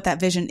got to know what that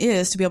vision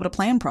is to be able to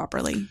plan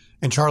properly.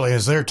 And Charlie,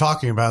 as they're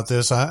talking about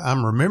this,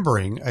 I'm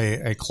remembering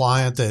a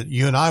client that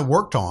you and I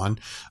worked on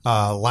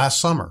last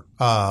summer,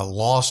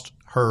 lost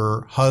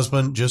her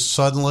husband just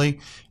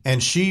suddenly,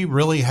 and she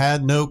really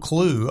had no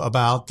clue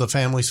about the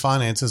family's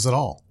finances at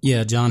all.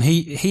 Yeah, John,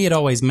 he had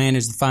always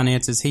managed the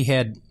finances. He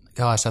had,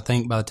 I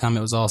think by the time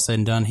it was all said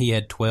and done, he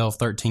had 12,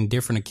 13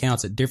 different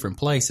accounts at different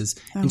places.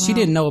 She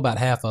didn't know about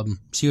half of them.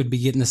 She would be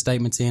getting the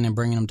statements in and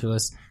bringing them to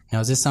us.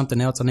 Now, is this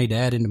something else I need to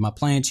add into my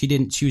plan? She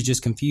was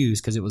just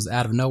confused because it was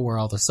out of nowhere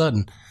all of a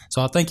sudden.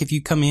 So I think if you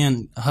come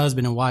in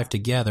husband and wife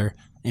together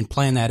and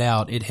plan that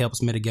out, it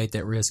helps mitigate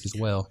that risk as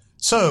well.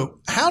 So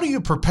how do you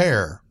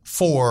prepare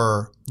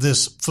for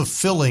this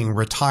fulfilling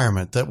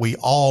retirement that we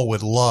all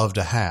would love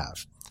to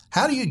have?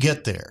 How do you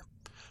get there?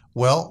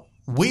 Well,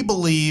 we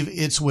believe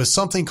it's with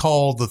something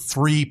called the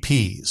 3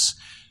 Ps.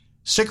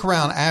 Stick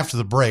around after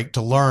the break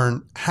to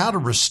learn how to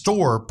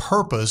restore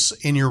purpose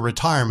in your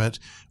retirement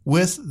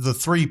with the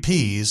 3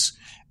 Ps.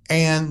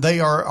 And they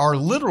are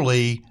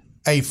literally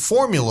a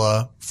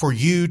formula for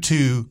you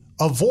to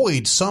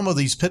avoid some of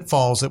these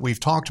pitfalls that we've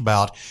talked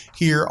about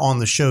here on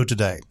the show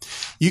today.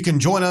 You can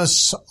join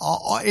us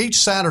each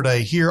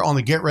Saturday here on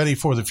the Get Ready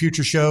for the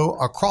Future show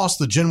across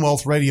the Gen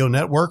Wealth Radio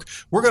Network.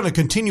 We're going to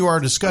continue our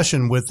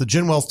discussion with the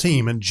Gen Wealth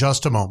team in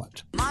just a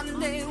moment.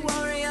 Monday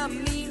warrior,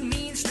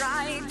 mean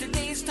strike.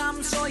 Today's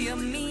Tom Sawyer,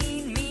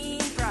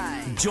 mean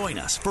pride. Join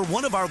us for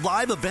one of our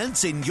live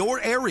events in your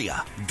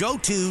area. Go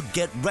to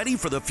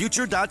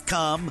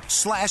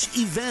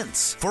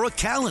getreadyforthefuture.com/events for a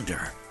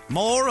calendar.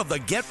 More of the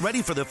Get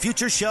Ready for the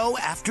Future show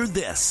after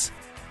this.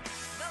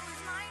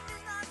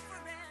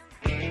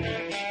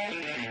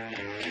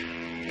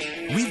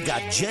 We've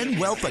got Gen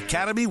Wealth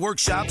Academy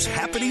workshops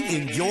happening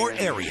in your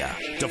area.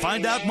 To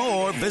find out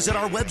more, visit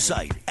our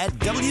website at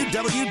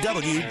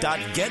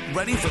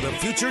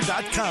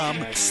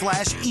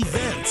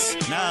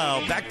www.getreadyforthefuture.com/events.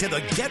 Now, back to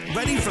the Get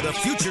Ready for the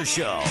Future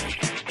show.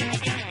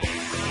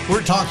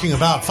 We're talking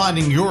about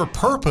finding your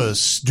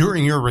purpose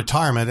during your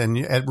retirement, and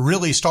it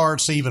really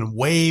starts even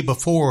way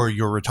before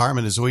your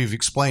retirement, as we've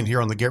explained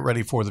here on the Get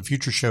Ready for the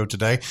Future show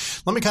today.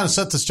 Let me kind of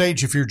set the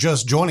stage if you're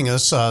just joining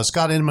us.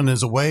 Scott Inman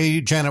is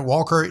away. Janet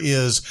Walker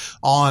is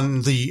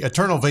on the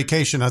eternal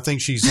vacation. I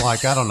think she's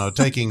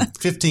taking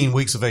 15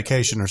 weeks of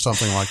vacation or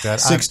something like that.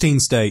 16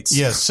 states.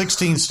 Yes,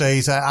 16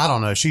 states. I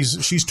don't know.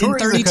 She's touring in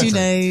 32 the country.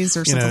 days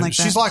or something like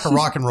that. She's like a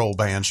rock and roll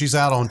band. She's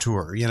out on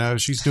tour.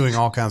 She's doing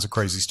all kinds of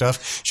crazy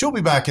stuff. She'll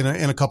be back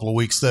back in a couple of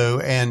weeks, though.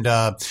 And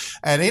at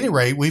any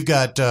rate, we've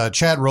got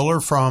Chad Roller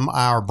from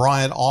our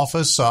Bryant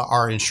office,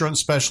 our insurance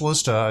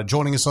specialist,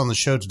 joining us on the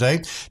show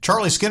today.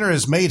 Charlie Skinner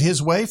has made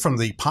his way from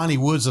the Piney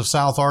Woods of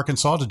South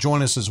Arkansas to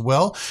join us as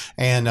well.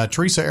 And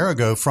Teresa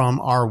Arago from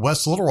our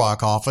West Little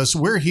Rock office.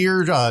 We're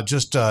here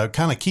just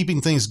kind of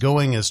keeping things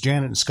going as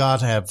Janet and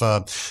Scott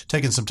have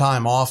taken some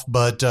time off.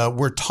 But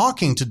we're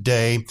talking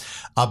today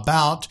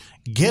about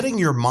getting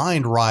your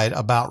mind right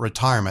about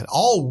retirement.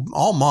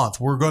 All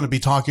month, we're going to be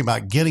talking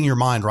about getting your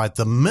mind right,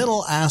 the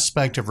mental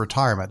aspect of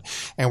retirement.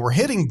 And we're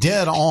hitting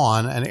dead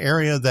on an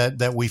area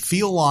that we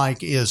feel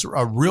like is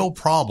a real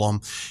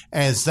problem,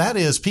 as that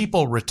is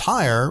people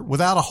retire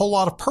without a whole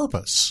lot of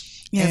purpose.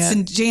 Yes,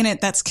 and Janet,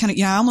 that's kind of,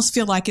 I almost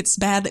feel like it's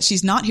bad that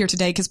she's not here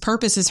today because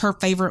purpose is her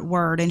favorite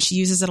word and she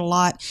uses it a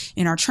lot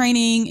in our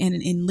training and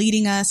in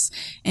leading us.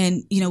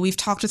 And, we've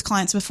talked with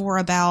clients before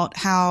about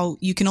how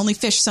you can only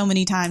fish so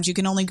many times. You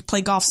can only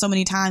play golf so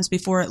many times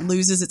before it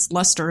loses its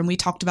luster. And we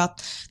talked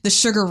about the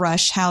sugar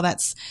rush, how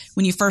that's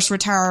when you first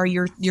retire,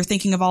 you're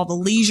thinking of all the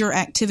leisure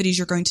activities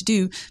you're going to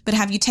do. But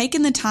have you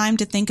taken the time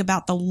to think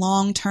about the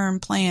long-term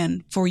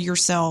plan for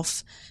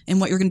yourself and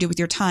what you're going to do with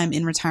your time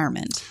in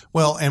retirement?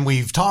 Well, and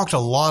we've talked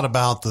a lot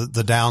about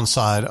the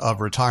downside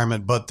of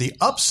retirement, but the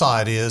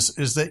upside is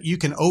that you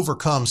can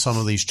overcome some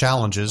of these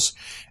challenges.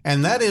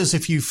 And that is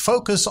if you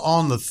focus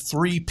on the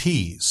 3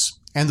 Ps.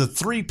 And the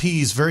 3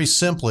 Ps very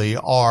simply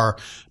are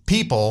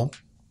people.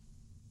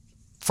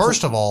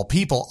 First of all,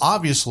 people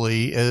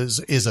obviously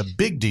is a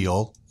big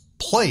deal.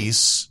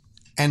 Place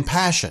and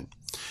passion.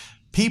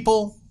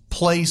 People,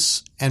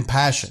 place, and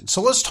passion.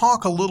 So let's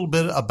talk a little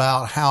bit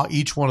about how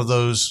each one of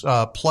those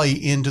play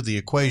into the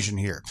equation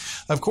here.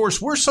 Of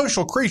course, we're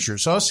social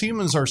creatures. Us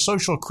humans are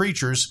social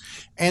creatures.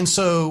 And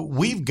so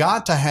we've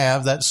got to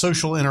have that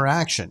social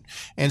interaction.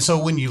 And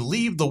so when you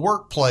leave the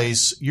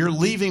workplace, you're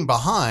leaving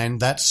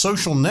behind that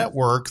social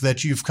network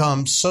that you've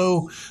come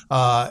so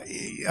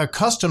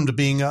accustomed to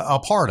being a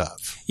part of.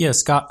 Yes,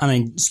 Scott.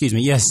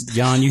 Yes,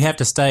 John. You have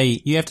to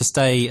stay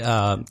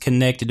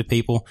connected to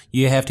people.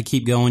 You have to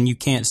keep going. You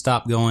can't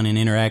stop going and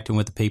interacting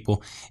with the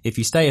people. If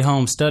you stay at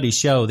home, studies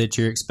show that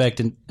your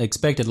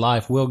expected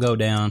life will go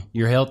down.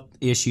 Your health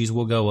issues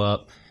will go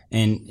up.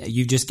 And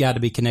you've just got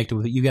to be connected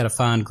with it. You got to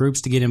find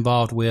groups to get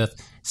involved with,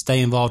 stay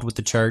involved with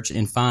the church,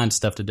 and find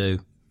stuff to do.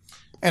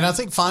 And I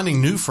think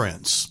finding new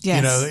friends,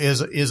 yes,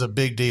 is a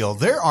big deal.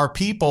 There are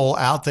people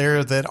out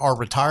there that are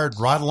retired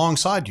right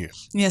alongside you.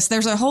 Yes,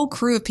 there's a whole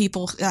crew of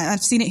people.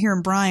 I've seen it here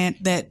in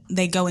Bryant that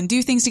they go and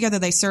do things together.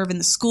 They serve in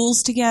the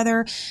schools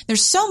together.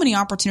 There's so many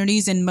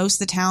opportunities in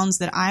most of the towns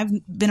that I've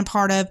been a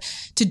part of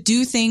to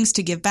do things,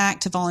 to give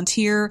back, to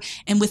volunteer.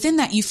 And within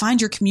that, you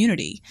find your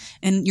community.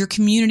 And your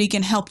community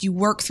can help you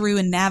work through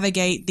and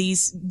navigate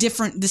this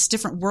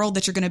different world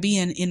that you're going to be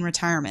in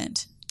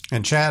retirement.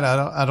 And Chad,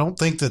 I don't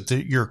think that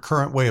your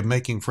current way of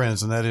making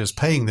friends, and that is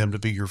paying them to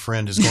be your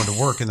friend, is going to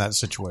work in that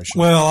situation.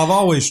 Well, I've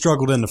always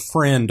struggled in the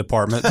friend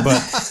department,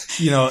 but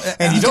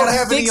and you don't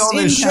have any on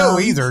this show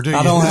either, do you?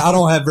 I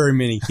don't have very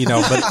many,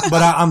 but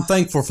I'm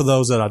thankful for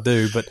those that I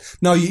do. But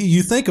no,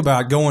 you think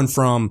about going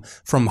from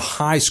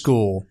high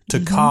school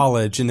to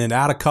college, and then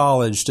out of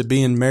college to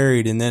being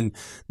married, and then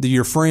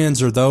your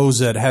friends are those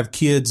that have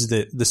kids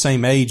that the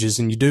same ages,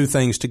 and you do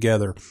things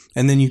together,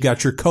 and then you've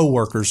got your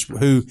coworkers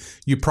who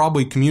you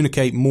probably communicate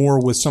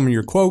more with some of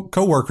your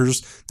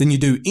coworkers than you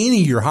do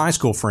any of your high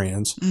school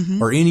friends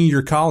or any of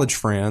your college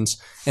friends.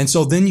 And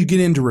so then you get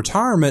into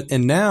retirement,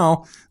 and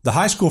now the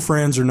high school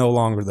friends are no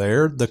longer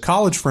there. The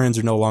college friends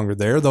are no longer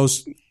there.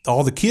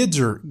 All the kids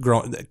are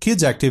grown,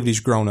 kids' activities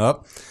grown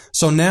up.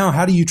 So now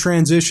how do you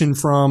transition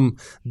from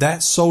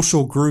that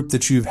social group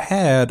that you've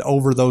had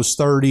over those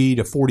 30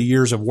 to 40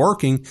 years of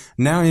working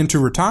now into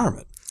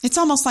retirement? It's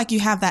almost like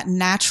you have that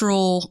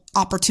natural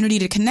opportunity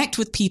to connect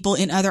with people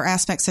in other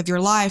aspects of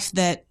your life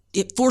that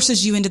it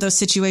forces you into those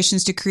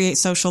situations to create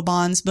social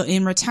bonds. But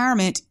in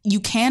retirement, you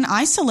can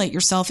isolate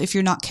yourself if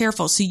you're not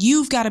careful. So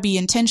you've got to be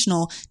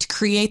intentional to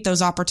create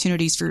those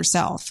opportunities for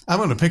yourself. I'm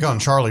going to pick on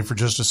Charlie for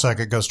just a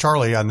second because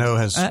Charlie, I know,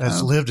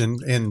 has lived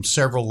in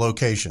several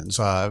locations.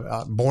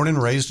 Born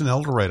and raised in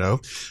El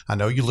Dorado. I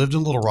know you lived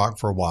in Little Rock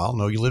for a while. I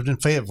know you lived in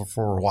Fayetteville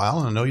for a while.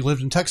 And I know you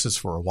lived in Texas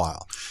for a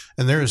while.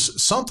 And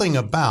there's something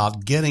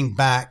about getting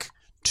back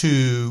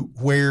to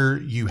where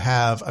you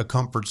have a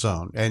comfort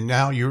zone. And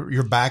now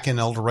you're back in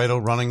El Dorado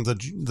running the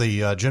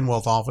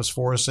GenWealth office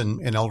for us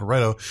in El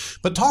Dorado.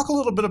 But talk a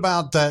little bit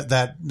about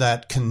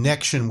that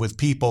connection with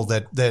people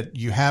that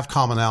you have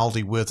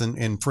commonality with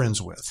and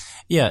friends with.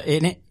 Yeah,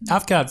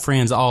 I've got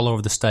friends all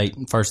over the state,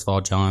 first of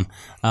all, John.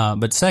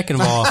 But second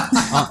of all,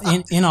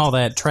 in all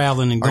that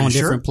traveling and going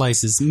different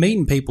places,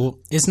 meeting people,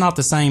 it's not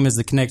the same as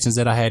the connections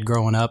that I had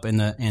growing up and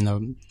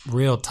the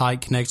real tight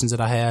connections that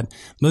I had.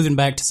 Moving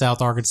back to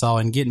South Arkansas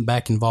and getting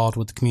back involved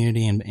with the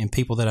community and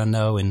people that I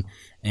know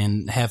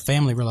and have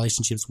family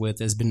relationships with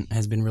has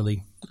been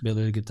really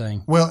a good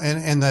thing. Well,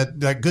 and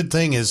that good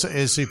thing is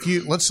if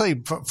you, let's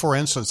say, for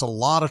instance, a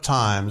lot of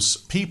times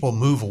people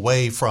move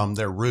away from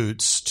their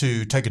roots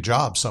to take a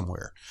job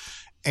somewhere.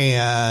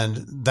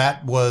 and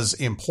that was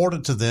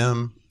important to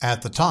them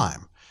at the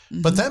time.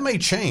 But that may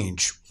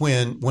change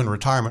when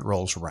retirement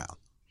rolls around.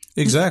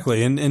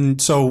 Exactly.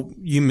 And so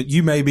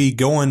you may be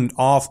going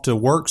off to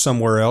work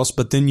somewhere else,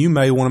 but then you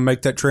may want to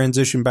make that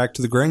transition back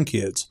to the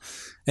grandkids.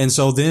 And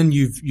so then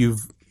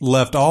you've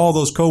left all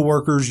those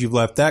coworkers, you've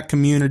left that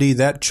community,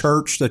 that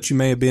church that you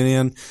may have been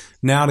in,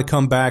 now to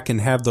come back and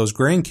have those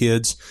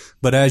grandkids.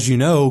 But as you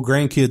know,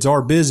 grandkids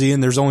are busy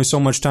and there's only so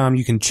much time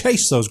you can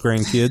chase those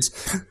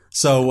grandkids.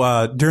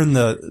 So during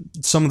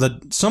some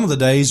of the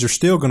days, you're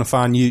still going to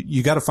find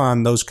you got to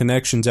find those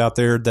connections out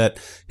there that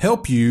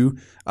help you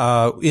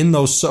in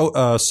those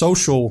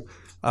social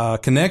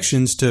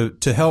connections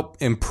to help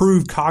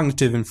improve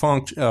cognitive and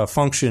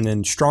function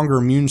and stronger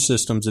immune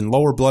systems and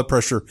lower blood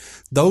pressure.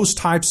 Those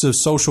types of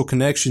social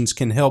connections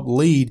can help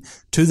lead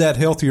to that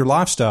healthier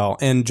lifestyle.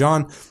 And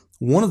John,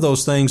 one of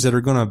those things that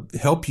are going to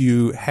help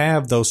you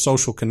have those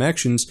social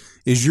connections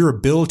is your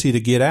ability to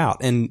get out,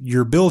 and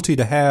your ability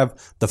to have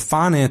the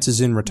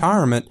finances in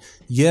retirement,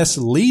 yes,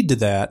 lead to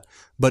that.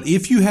 But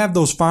if you have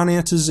those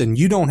finances and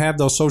you don't have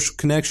those social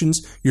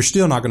connections, you're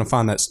still not going to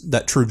find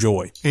that true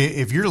joy.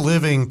 If you're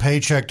living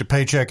paycheck to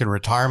paycheck in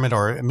retirement,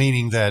 or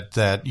meaning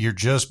that you're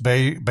just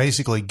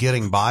basically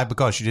getting by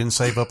because you didn't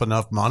save up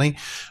enough money,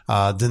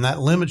 then that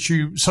limits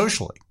you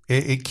socially.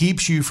 It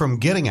keeps you from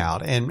getting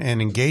out and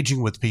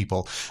engaging with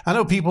people. I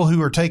know people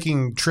who are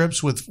taking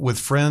trips with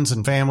friends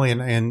and family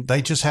and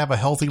they just have a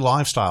healthy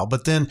lifestyle.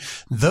 But then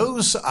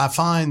those I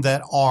find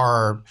that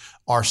are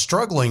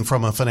struggling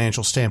from a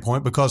financial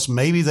standpoint because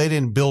maybe they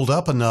didn't build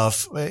up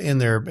enough in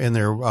their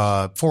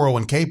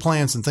 401k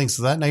plans and things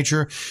of that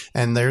nature.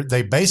 And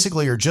they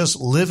basically are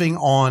just living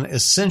on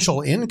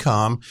essential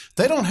income.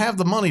 They don't have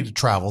the money to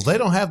travel. They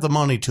don't have the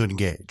money to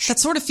engage. That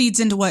sort of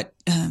feeds into what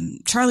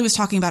Charlie was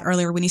talking about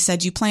earlier when he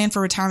said you plan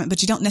for retirement,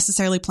 but you don't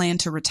necessarily plan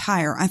to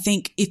retire. I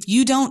think if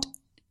you don't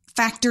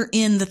factor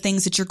in the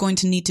things that you're going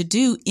to need to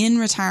do in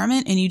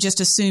retirement and you just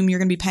assume you're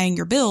going to be paying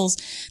your bills,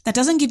 that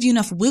doesn't give you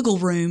enough wiggle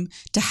room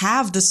to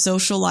have the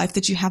social life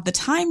that you have the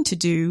time to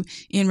do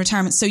in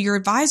retirement. So your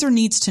advisor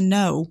needs to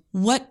know,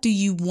 what do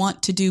you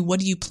want to do? What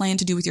do you plan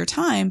to do with your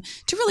time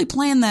to really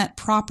plan that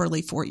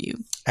properly for you?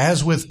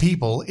 As with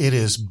people, it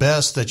is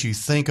best that you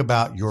think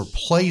about your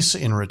place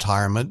in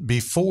retirement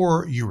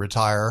before you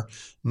retire,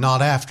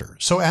 not after.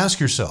 So ask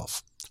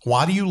yourself,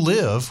 why do you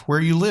live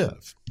where you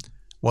live?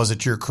 Was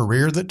it your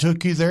career that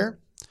took you there?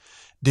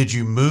 Did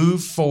you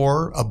move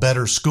for a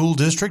better school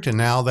district and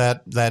now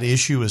that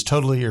issue is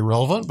totally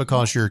irrelevant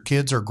because your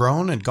kids are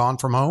grown and gone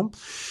from home?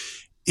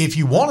 If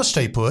you want to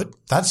stay put,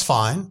 that's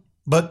fine.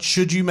 But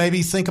should you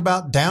maybe think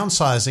about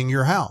downsizing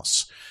your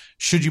house?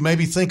 Should you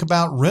maybe think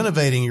about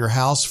renovating your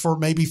house for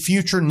maybe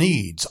future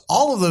needs?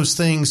 All of those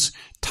things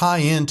tie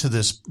into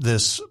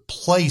this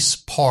place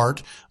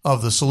part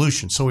of the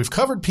solution. So we've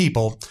covered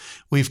people,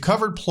 we've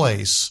covered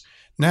place.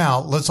 Now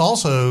let's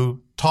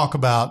also talk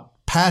about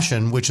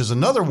passion, which is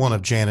another one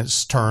of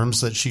Janet's terms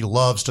that she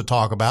loves to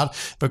talk about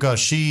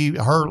because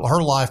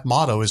her life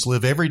motto is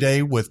live every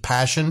day with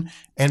passion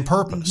and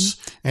purpose.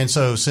 Mm-hmm. And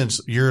so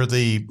since you're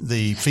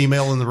the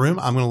female in the room,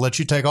 I'm going to let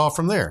you take off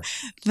from there.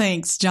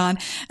 Thanks, John.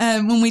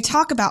 When we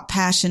talk about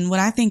passion, what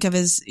I think of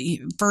as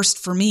first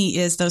for me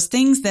is those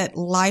things that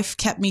life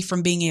kept me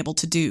from being able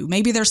to do.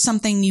 Maybe there's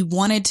something you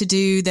wanted to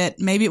do that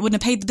maybe it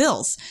wouldn't have paid the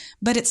bills,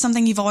 but it's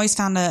something you've always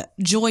found a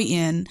joy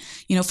in.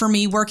 You know, for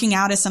me, working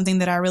out is something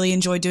that I really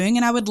enjoy doing,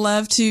 and I would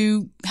love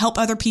to help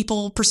other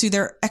people pursue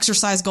their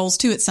exercise goals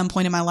too at some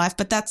point in my life,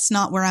 but that's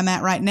not where I'm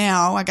at right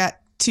now. I got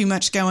too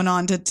much going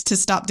on to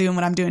stop doing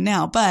what I'm doing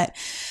now. But,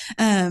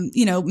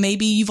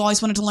 maybe you've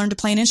always wanted to learn to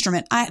play an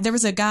instrument. There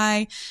was a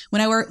guy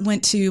when I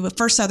went to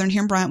First Southern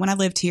here in Bryant when I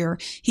lived here,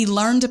 he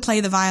learned to play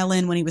the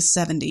violin when he was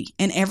 70.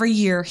 And every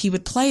year he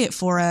would play it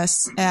for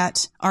us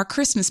at our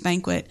Christmas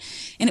banquet.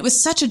 And it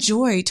was such a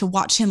joy to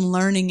watch him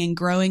learning and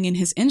growing in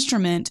his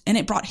instrument. And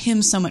it brought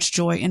him so much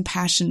joy and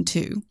passion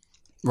too.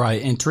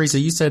 Right. And Teresa,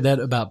 you said that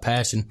about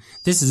passion.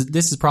 This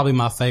is probably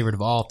my favorite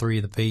of all three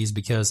of the P's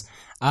because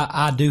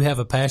I do have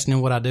a passion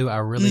in what I do. I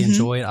really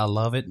enjoy it. I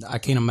love it. I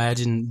can't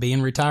imagine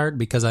being retired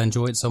because I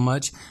enjoy it so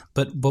much.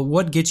 But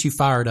what gets you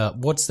fired up?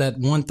 What's that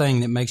one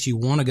thing that makes you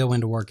want to go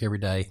into work every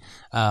day?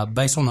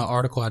 Based on the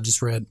article I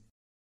just read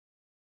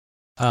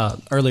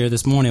earlier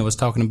this morning, it was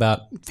talking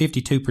about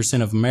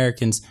 52% of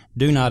Americans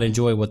do not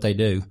enjoy what they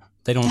do.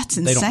 They don't. That's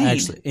insane. They don't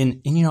actually.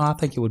 And I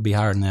think it would be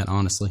higher than that,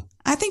 honestly.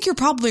 I think you're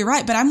probably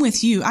right, but I'm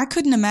with you. I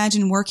couldn't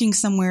imagine working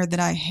somewhere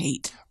that I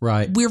hate.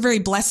 Right. We're very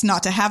blessed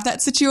not to have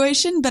that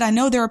situation, but I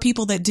know there are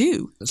people that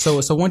do. So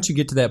once you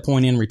get to that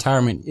point in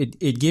retirement,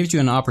 it gives you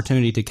an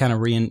opportunity to kind of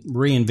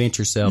reinvent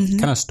yourself,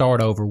 kind of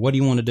start over. What do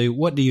you want to do?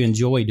 What do you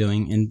enjoy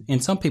doing?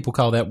 And some people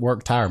call that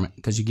work-tirement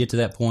because you get to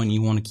that point and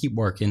you want to keep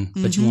working,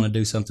 but you want to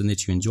do something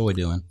that you enjoy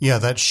doing. Yeah,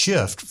 that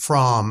shift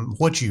from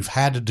what you've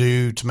had to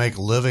do to make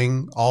a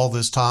living all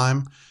this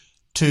time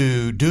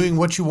to doing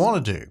what you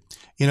want to do.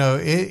 You know,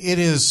 it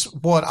is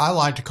what I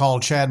like to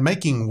call, Chad,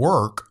 making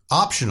work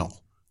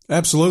optional.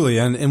 Absolutely.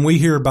 And we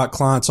hear about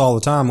clients all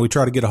the time. We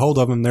try to get a hold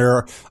of them.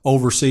 They're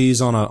overseas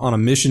on a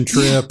mission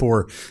trip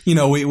or,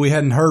 we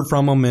hadn't heard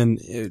from them and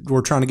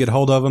we're trying to get a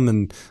hold of them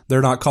and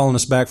they're not calling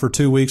us back for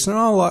 2 weeks. And,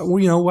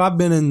 I've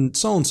been in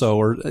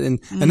so-and-so and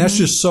that's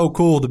just so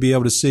cool to be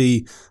able to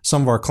see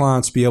some of our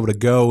clients be able to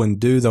go and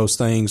do those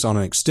things on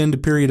an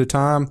extended period of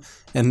time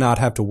and not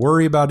have to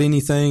worry about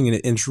anything. And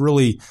it's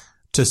really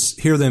to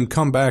hear them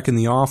come back in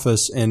the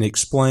office and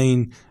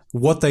explain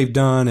what they've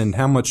done and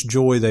how much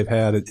joy they've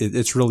had.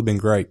 It's really been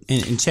great.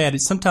 And Chad,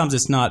 sometimes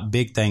it's not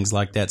big things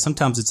like that.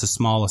 Sometimes it's the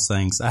smallest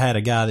things. I had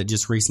a guy that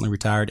just recently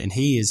retired, and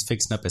he is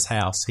fixing up his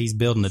house. He's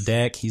building a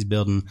deck. He's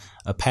building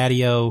a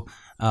patio,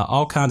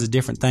 all kinds of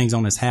different things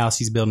on his house.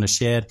 He's building a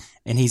shed,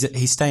 and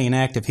he's staying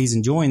active. He's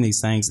enjoying these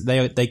things.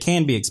 They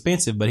can be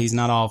expensive, but he's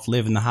not off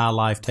living the high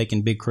life,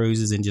 taking big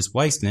cruises and just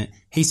wasting it.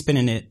 He's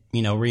spending it,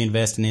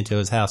 reinvesting into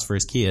his house for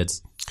his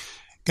kids.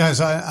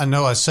 Guys, I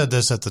know I said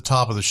this at the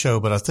top of the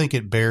show, but I think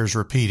it bears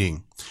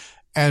repeating.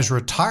 As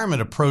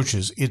retirement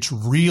approaches, it's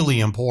really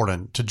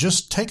important to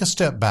just take a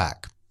step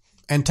back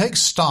and take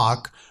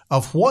stock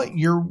of what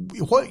you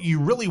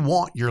really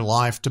want your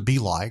life to be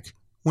like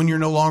when you're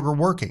no longer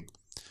working.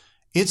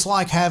 It's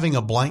like having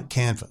a blank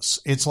canvas.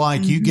 It's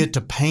like you get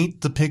to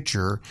paint the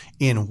picture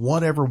in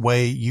whatever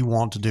way you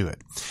want to do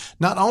it.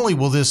 Not only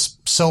will this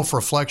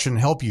self-reflection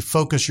help you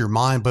focus your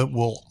mind, but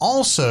will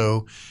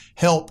also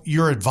help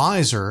your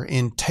advisor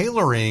in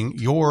tailoring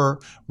your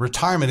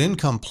retirement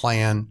income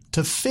plan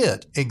to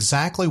fit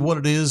exactly what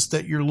it is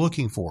that you're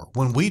looking for.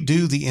 When we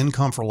do the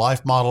Income for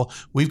Life model,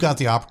 we've got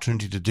the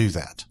opportunity to do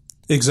that.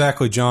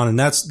 Exactly, John. And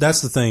that's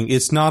the thing.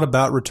 It's not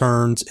about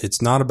returns.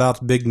 It's not about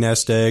the big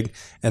nest egg,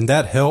 and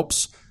that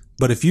helps.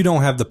 But if you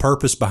don't have the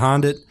purpose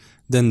behind it,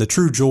 then the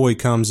true joy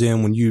comes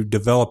in when you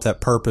develop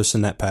that purpose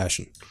and that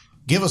passion.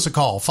 Give us a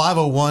call,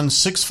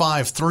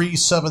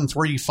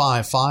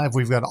 501-653-7355.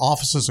 We've got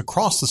offices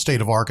across the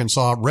state of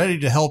Arkansas ready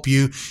to help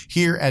you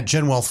here at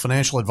Gen Wealth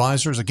Financial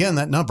Advisors. Again,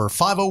 that number,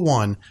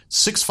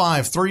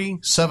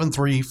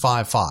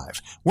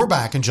 501-653-7355. We're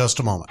back in just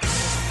a moment.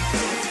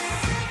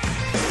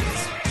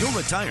 Your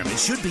retirement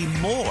should be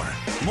more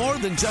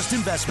than just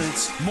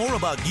investments, more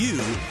about you,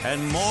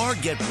 and more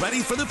Get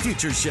Ready for the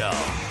Future show.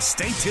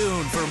 Stay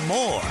tuned for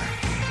more.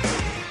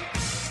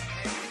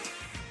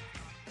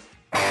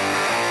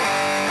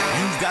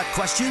 You've got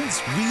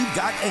questions, we've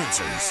got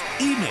answers.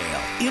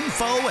 Email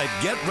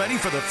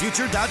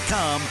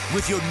info@getreadyforthefuture.com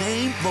with your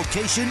name,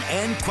 location,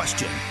 and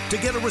question to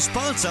get a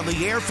response on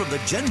the air from the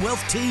Gen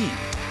Wealth team.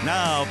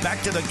 Now,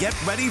 back to the Get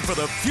Ready for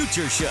the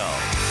Future show.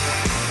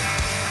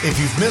 If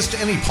you've missed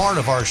any part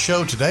of our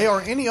show today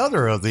or any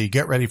other of the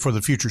Get Ready for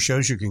the Future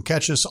shows, you can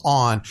catch us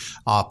on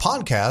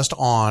podcast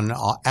on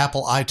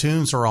Apple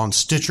iTunes or on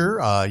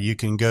Stitcher. You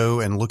can go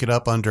and look it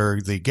up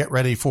under the Get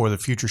Ready for the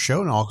Future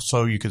show. And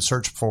also you can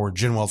search for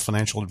Gen Wealth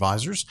Financial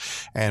Advisors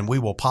and we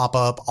will pop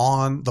up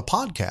on the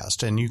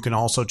podcast. And you can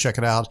also check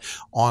it out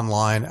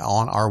online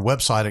on our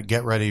website at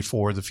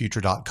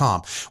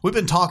getreadyforthefuture.com. We've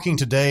been talking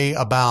today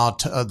about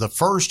the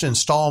first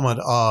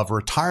installment of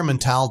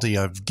Retirementality,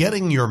 of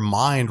getting your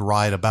mind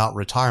right about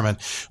retirement.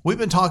 We've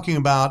been talking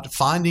about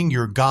finding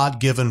your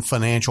God-given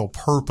financial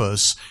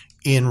purpose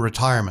in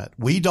retirement.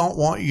 We don't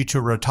want you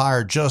to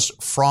retire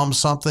just from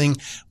something.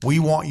 We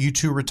want you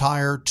to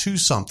retire to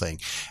something.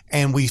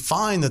 And we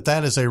find that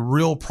that is a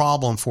real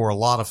problem for a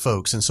lot of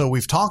folks. And so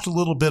we've talked a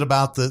little bit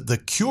about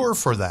the cure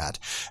for that.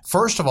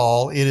 First of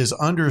all, it is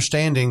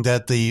understanding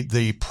that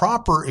the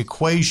proper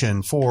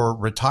equation for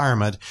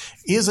retirement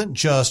isn't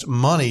just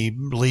money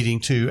leading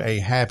to a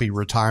happy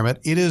retirement.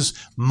 It is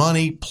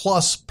money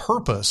plus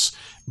purpose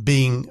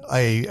being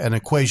an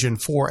equation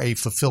for a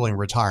fulfilling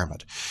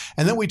retirement.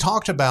 And then we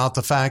talked about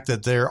the fact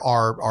that there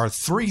are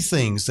three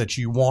things that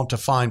you want to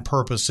find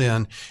purpose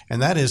in,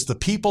 and that is the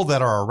people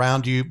that are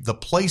around you, the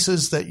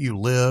places that you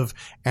live,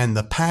 and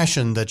the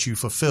passion that you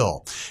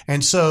fulfill.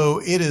 And so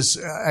it is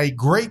a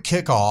great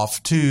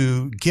kickoff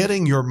to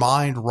getting your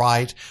mind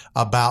right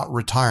about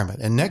retirement.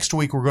 And next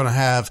week, we're going to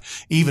have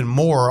even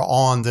more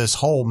on this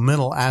whole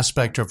mental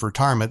aspect of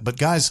retirement. But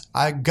guys,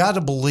 I got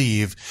to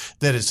believe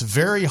that it's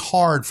very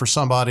hard for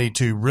somebody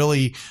to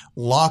really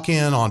lock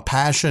in on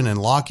passion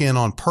and lock in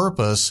on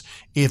purpose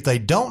if they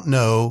don't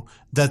know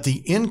that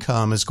the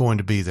income is going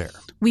to be there.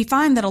 We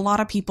find that a lot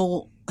of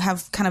people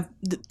have kind of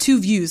two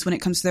views when it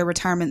comes to their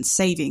retirement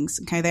savings.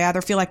 Okay. They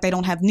either feel like they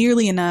don't have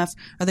nearly enough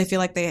or they feel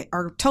like they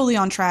are totally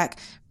on track.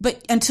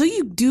 But until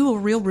you do a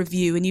real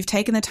review and you've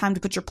taken the time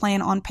to put your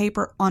plan on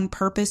paper on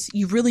purpose,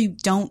 you really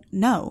don't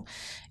know.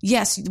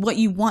 Yes, what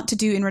you want to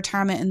do in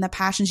retirement and the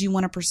passions you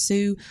want to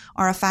pursue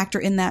are a factor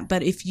in that.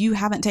 But if you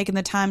haven't taken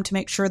the time to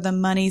make sure the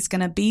money's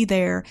going to be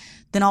there,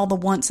 then all the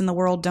wants in the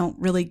world don't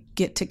really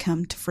get to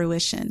come to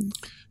fruition.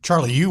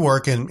 Charlie, you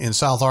work in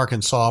South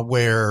Arkansas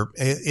where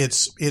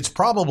it's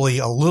probably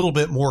a little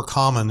bit more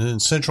common than in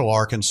Central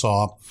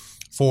Arkansas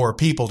for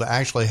people to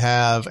actually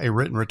have a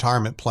written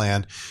retirement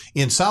plan.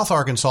 In South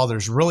Arkansas,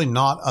 there's really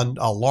not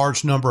a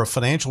large number of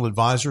financial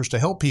advisors to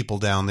help people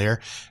down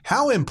there.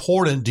 How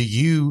important do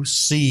you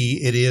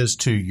see it is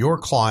to your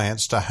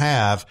clients to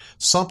have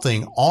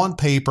something on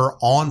paper,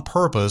 on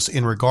purpose,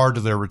 in regard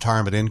to their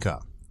retirement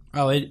income?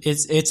 Oh,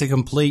 it's a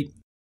complete.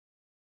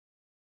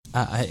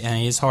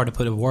 It's hard to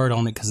put a word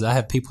on it because I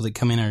have people that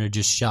come in and are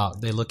just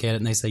shocked. They look at it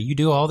and they say, "You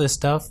do all this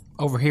stuff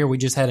over here? We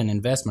just had an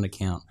investment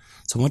account."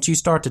 So once you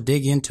start to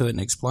dig into it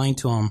and explain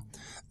to them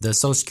the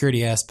Social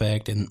Security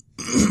aspect and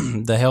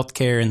the health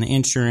care and the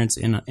insurance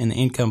and the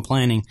income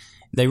planning,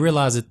 they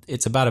realize that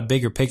it's about a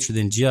bigger picture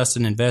than just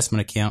an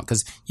investment account,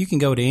 because you can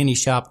go to any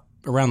shop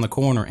around the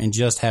corner and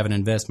just have an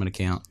investment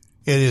account.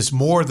 It is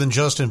more than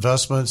just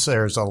investments.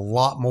 There's a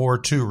lot more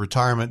to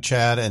retirement,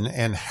 Chad,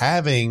 and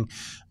having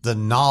the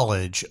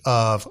knowledge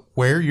of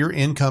where your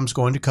income's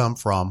going to come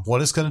from,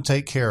 what it's going to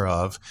take care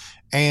of,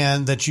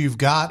 and that you've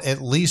got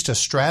at least a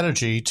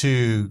strategy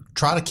to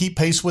try to keep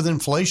pace with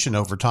inflation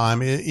over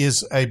time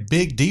is a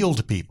big deal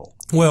to people.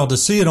 Well, to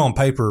see it on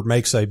paper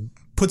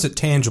puts it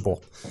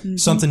tangible,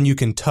 something you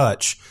can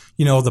touch.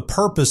 You know, the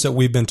purpose that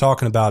we've been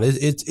talking about,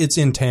 it's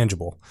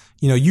intangible.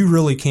 You know, you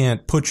really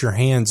can't put your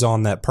hands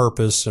on that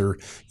purpose, or,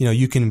 you know,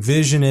 you can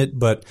envision it.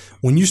 But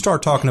when you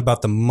start talking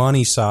about the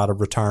money side of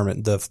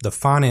retirement, the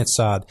finance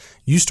side,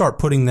 you start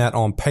putting that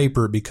on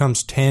paper, it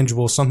becomes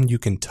tangible, something you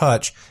can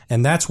touch.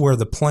 And that's where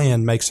the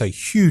plan makes a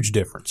huge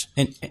difference.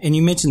 And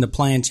you mentioned the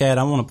plan, Chad.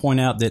 I want to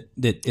point out that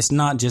it's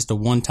not just a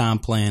one-time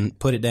plan.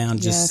 Put it down,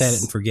 just set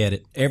it and forget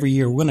it. Every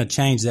year we're going to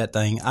change that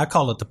thing. I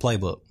call it the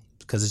playbook,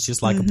 because it's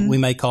just like we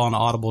may call an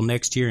audible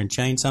next year and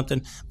change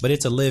something, but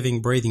it's a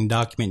living, breathing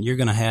document. You're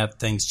going to have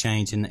things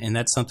change, and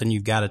that's something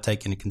you've got to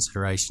take into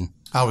consideration.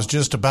 I was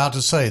just about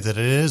to say that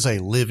it is a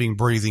living,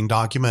 breathing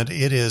document.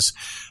 It is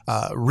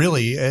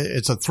really,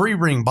 it's a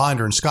 3-ring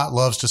binder, and Scott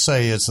loves to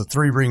say it's a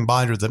 3-ring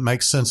binder that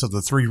makes sense of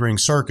the 3-ring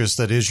circus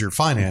that is your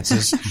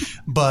finances.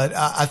 But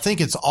I think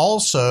it's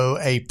also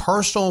a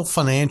personal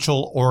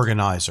financial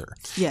organizer.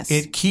 Yes.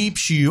 It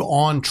keeps you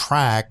on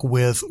track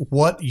with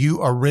what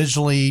you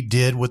originally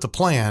did with the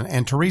plan.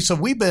 And Teresa,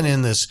 we've been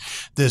in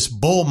this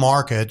bull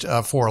market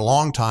for a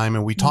long time,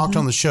 and we talked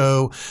on the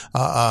show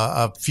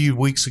a few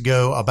weeks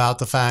ago about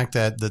the fact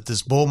that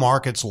this bull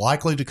market's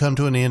likely to come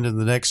to an end in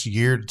the next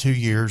year to 2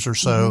 years or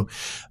so.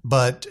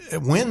 But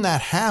when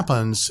that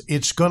happens,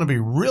 it's going to be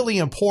really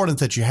important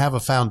that you have a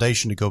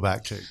foundation to go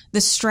back to. The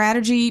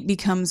strategy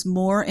becomes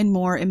more and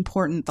more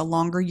important the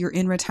longer you're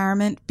in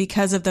retirement,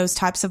 because of those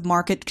types of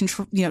market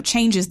control,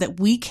 changes that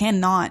we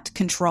cannot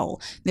control.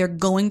 They're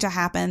going to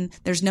happen.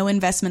 There's no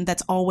investment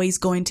that's always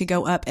going to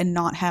go up and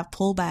not have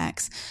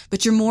pullbacks.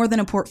 But you're more than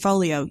a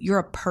portfolio. You're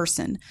a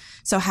person.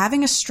 So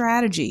having a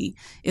strategy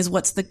is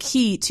what's the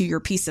key to your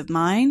peace of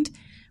mind.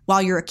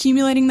 While you're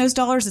accumulating those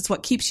dollars, it's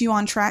what keeps you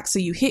on track so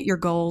you hit your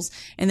goals.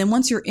 And then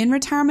once you're in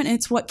retirement,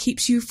 it's what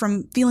keeps you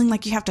from feeling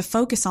like you have to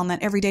focus on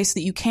that every day so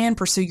that you can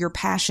pursue your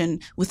passion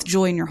with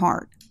joy in your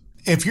heart.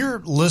 If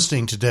you're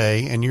listening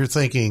today and you're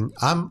thinking,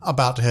 I'm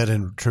about to head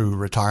into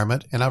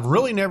retirement and I've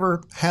really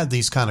never had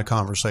these kind of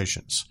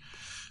conversations,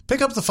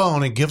 pick up the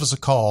phone and give us a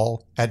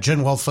call at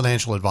Gen Wealth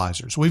Financial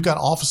Advisors. We've got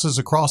offices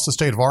across the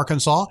state of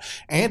Arkansas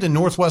and in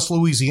Northwest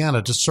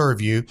Louisiana to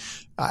serve you.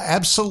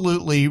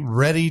 Absolutely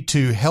ready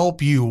to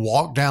help you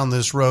walk down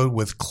this road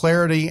with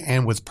clarity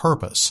and with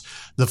purpose.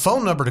 The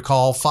phone number to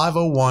call,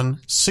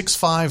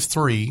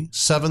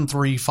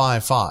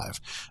 501-653-7355.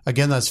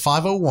 Again, that's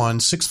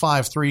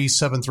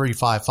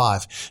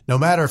 501-653-7355. No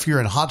matter if you're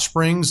in Hot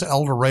Springs,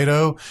 El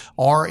Dorado,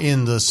 or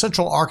in the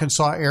central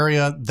Arkansas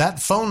area,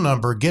 that phone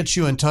number gets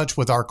you in touch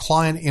with our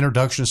client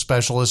introduction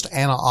specialist,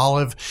 Anna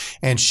Olive,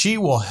 and she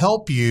will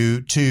help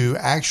you to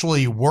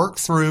actually work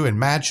through and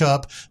match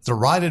up the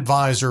right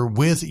advisor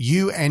with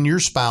you and your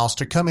spouse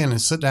to come in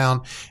and sit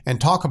down and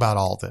talk about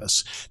all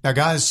this. Now,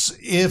 guys,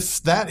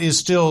 if that is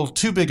still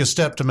too big a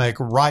step to make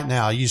right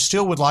now, you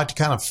still would like to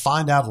kind of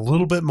find out a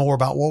little bit more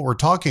about what we're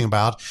talking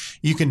about,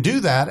 you can do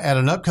that at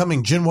an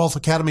upcoming Gen Wealth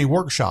Academy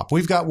workshop.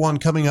 We've got one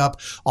coming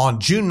up on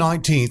June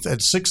 19th at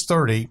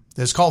 6:30.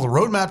 It's called the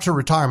Roadmap to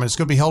Retirement. It's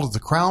going to be held at the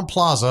Crown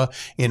Plaza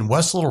in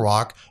West Little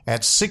Rock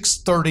at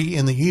 6:30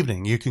 in the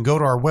evening. You can go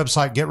to our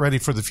website,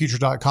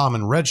 getreadyforthefuture.com,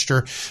 and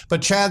register.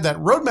 But Chad, that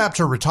Roadmap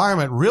to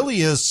Retirement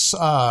really is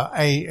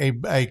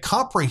a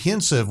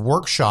comprehensive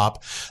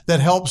workshop that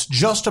helps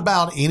just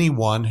about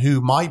anyone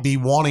who might be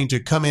wanting to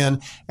come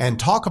in and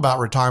talk about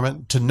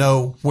retirement to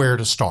know where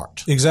to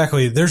start.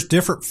 Exactly. There's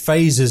different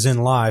phases in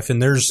life,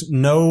 and there's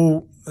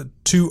no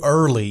too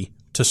early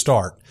to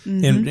start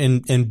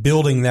in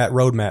building that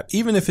roadmap.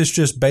 Even if it's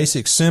just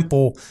basic,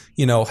 simple,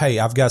 hey,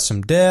 I've got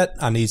some debt.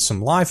 I need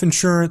some life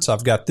insurance.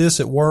 I've got this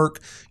at work.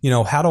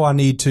 How do I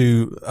need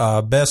to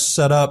best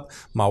set up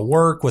my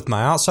work with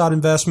my outside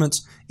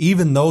investments?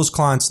 Even those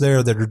clients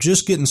there that are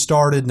just getting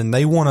started and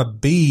they want to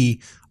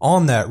be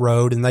on that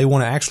road and they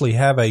want to actually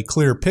have a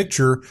clear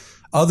picture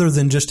other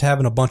than just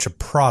having a bunch of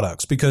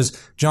products. Because,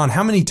 John,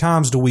 how many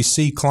times do we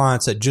see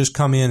clients that just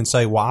come in and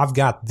say, well, I've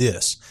got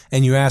this,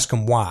 and you ask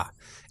them why?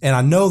 And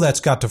I know that's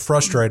got to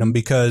frustrate them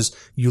because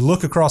you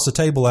look across the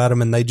table at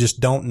them and they just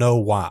don't know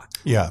why.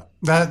 Yeah.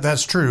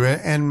 That's true.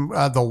 And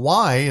the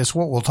why is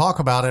what we'll talk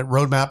about at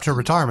Roadmap to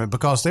Retirement,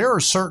 because there are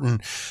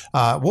certain,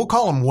 we'll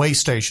call them way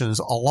stations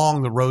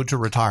along the road to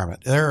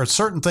retirement. There are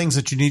certain things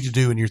that you need to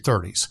do in your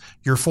 30s,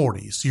 your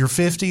 40s, your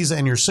 50s,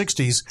 and your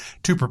 60s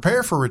to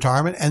prepare for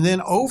retirement. And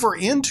then over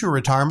into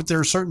retirement,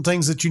 there are certain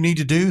things that you need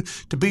to do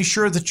to be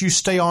sure that you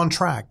stay on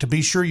track, to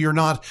be sure you're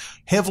not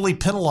heavily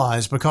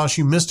penalized because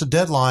you missed a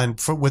deadline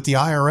with the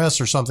IRS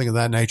or something of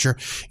that nature.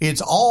 It's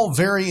all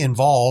very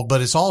involved,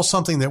 but it's all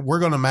something that we're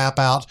going to map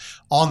out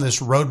on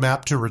this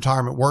Roadmap to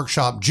Retirement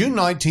workshop, June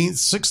 19th,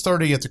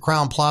 6:30 at the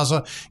Crown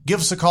Plaza.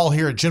 Give us a call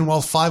here at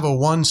GenWealth,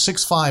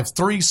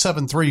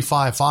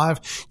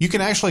 501-653-7355. You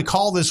can actually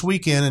call this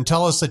weekend and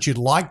tell us that you'd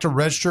like to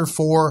register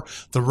for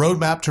the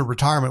Roadmap to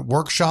Retirement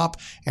workshop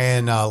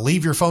and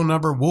leave your phone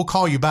number. We'll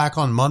call you back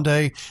on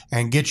Monday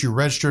and get you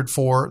registered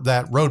for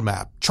that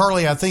roadmap.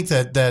 Charlie, I think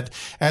that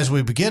as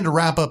we begin to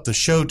wrap up the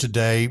show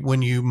today,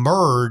 when you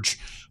merge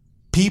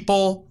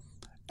people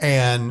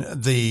and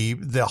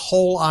the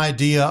whole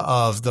idea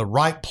of the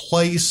right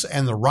place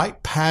and the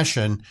right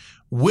passion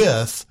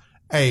with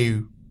a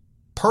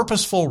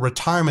purposeful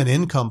retirement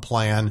income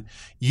plan,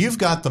 you've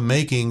got the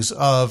makings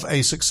of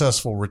a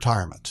successful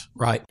retirement.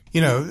 Right.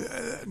 You know,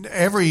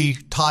 every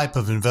type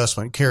of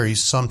investment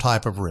carries some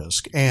type of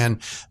risk,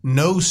 and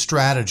no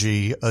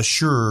strategy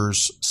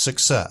assures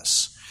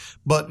success.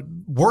 But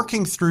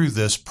working through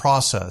this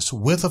process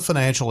with a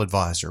financial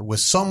advisor, with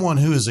someone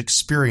who is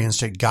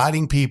experienced at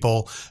guiding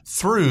people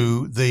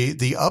through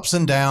the ups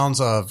and downs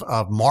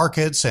of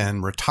markets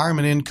and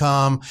retirement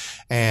income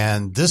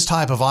and this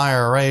type of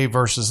IRA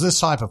versus this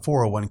type of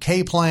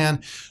 401k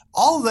plan,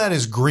 all of that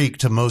is Greek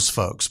to most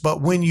folks.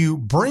 But when you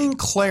bring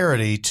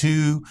clarity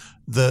to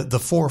the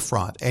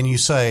forefront and you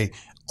say,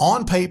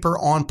 on paper,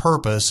 on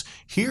purpose,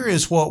 here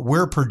is what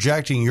we're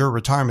projecting your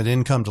retirement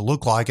income to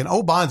look like. And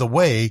oh, by the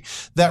way,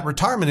 that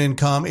retirement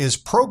income is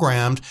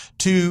programmed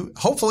to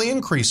hopefully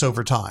increase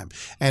over time.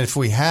 And if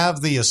we have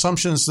the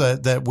assumptions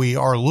that we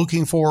are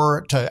looking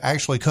for to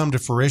actually come to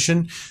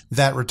fruition,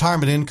 that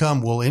retirement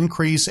income will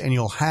increase and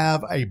you'll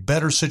have a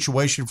better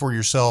situation for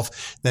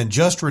yourself than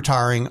just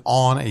retiring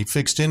on a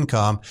fixed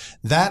income.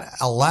 That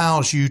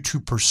allows you to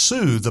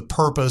pursue the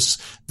purpose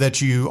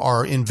that you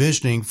are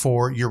envisioning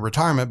for your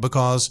retirement,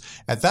 because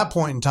at that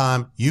point in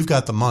time, you've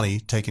got the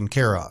money taken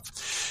care of.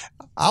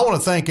 I want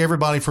to thank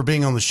everybody for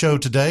being on the show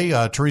today.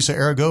 Teresa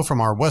Arago from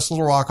our West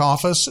Little Rock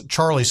office,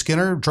 Charlie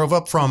Skinner drove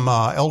up from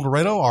El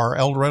Dorado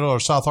or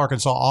South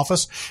Arkansas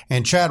office,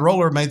 and Chad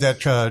Roller made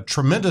that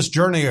tremendous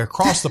journey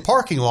across the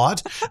parking lot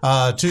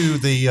to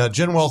the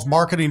GenWealth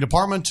marketing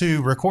department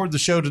to record the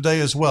show today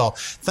as well.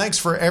 Thanks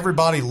for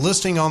everybody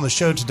listening on the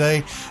show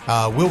today.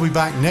 We'll be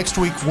back next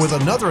week with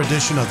another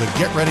edition of the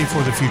Get Ready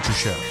for the Future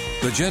show.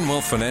 The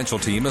GenWealth Financial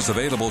Team is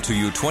available to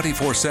you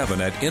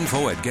 24/7 at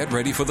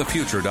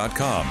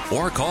info@getreadyforthefuture.com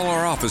or call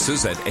our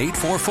offices at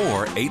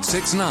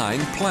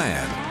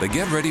 844-869-PLAN. The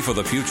Get Ready for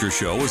the Future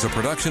show is a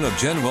production of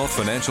GenWealth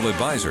Financial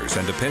Advisors,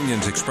 and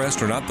opinions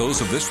expressed are not those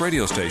of this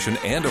radio station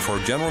and are for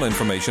general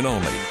information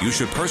only. You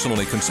should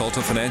personally consult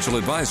a financial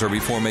advisor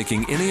before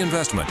making any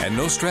investment, and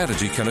no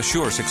strategy can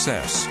assure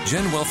success.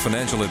 GenWealth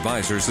Financial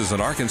Advisors is an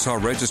Arkansas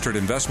registered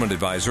investment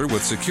advisor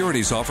with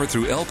securities offered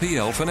through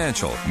LPL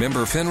Financial,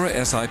 member FINRA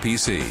SIPC.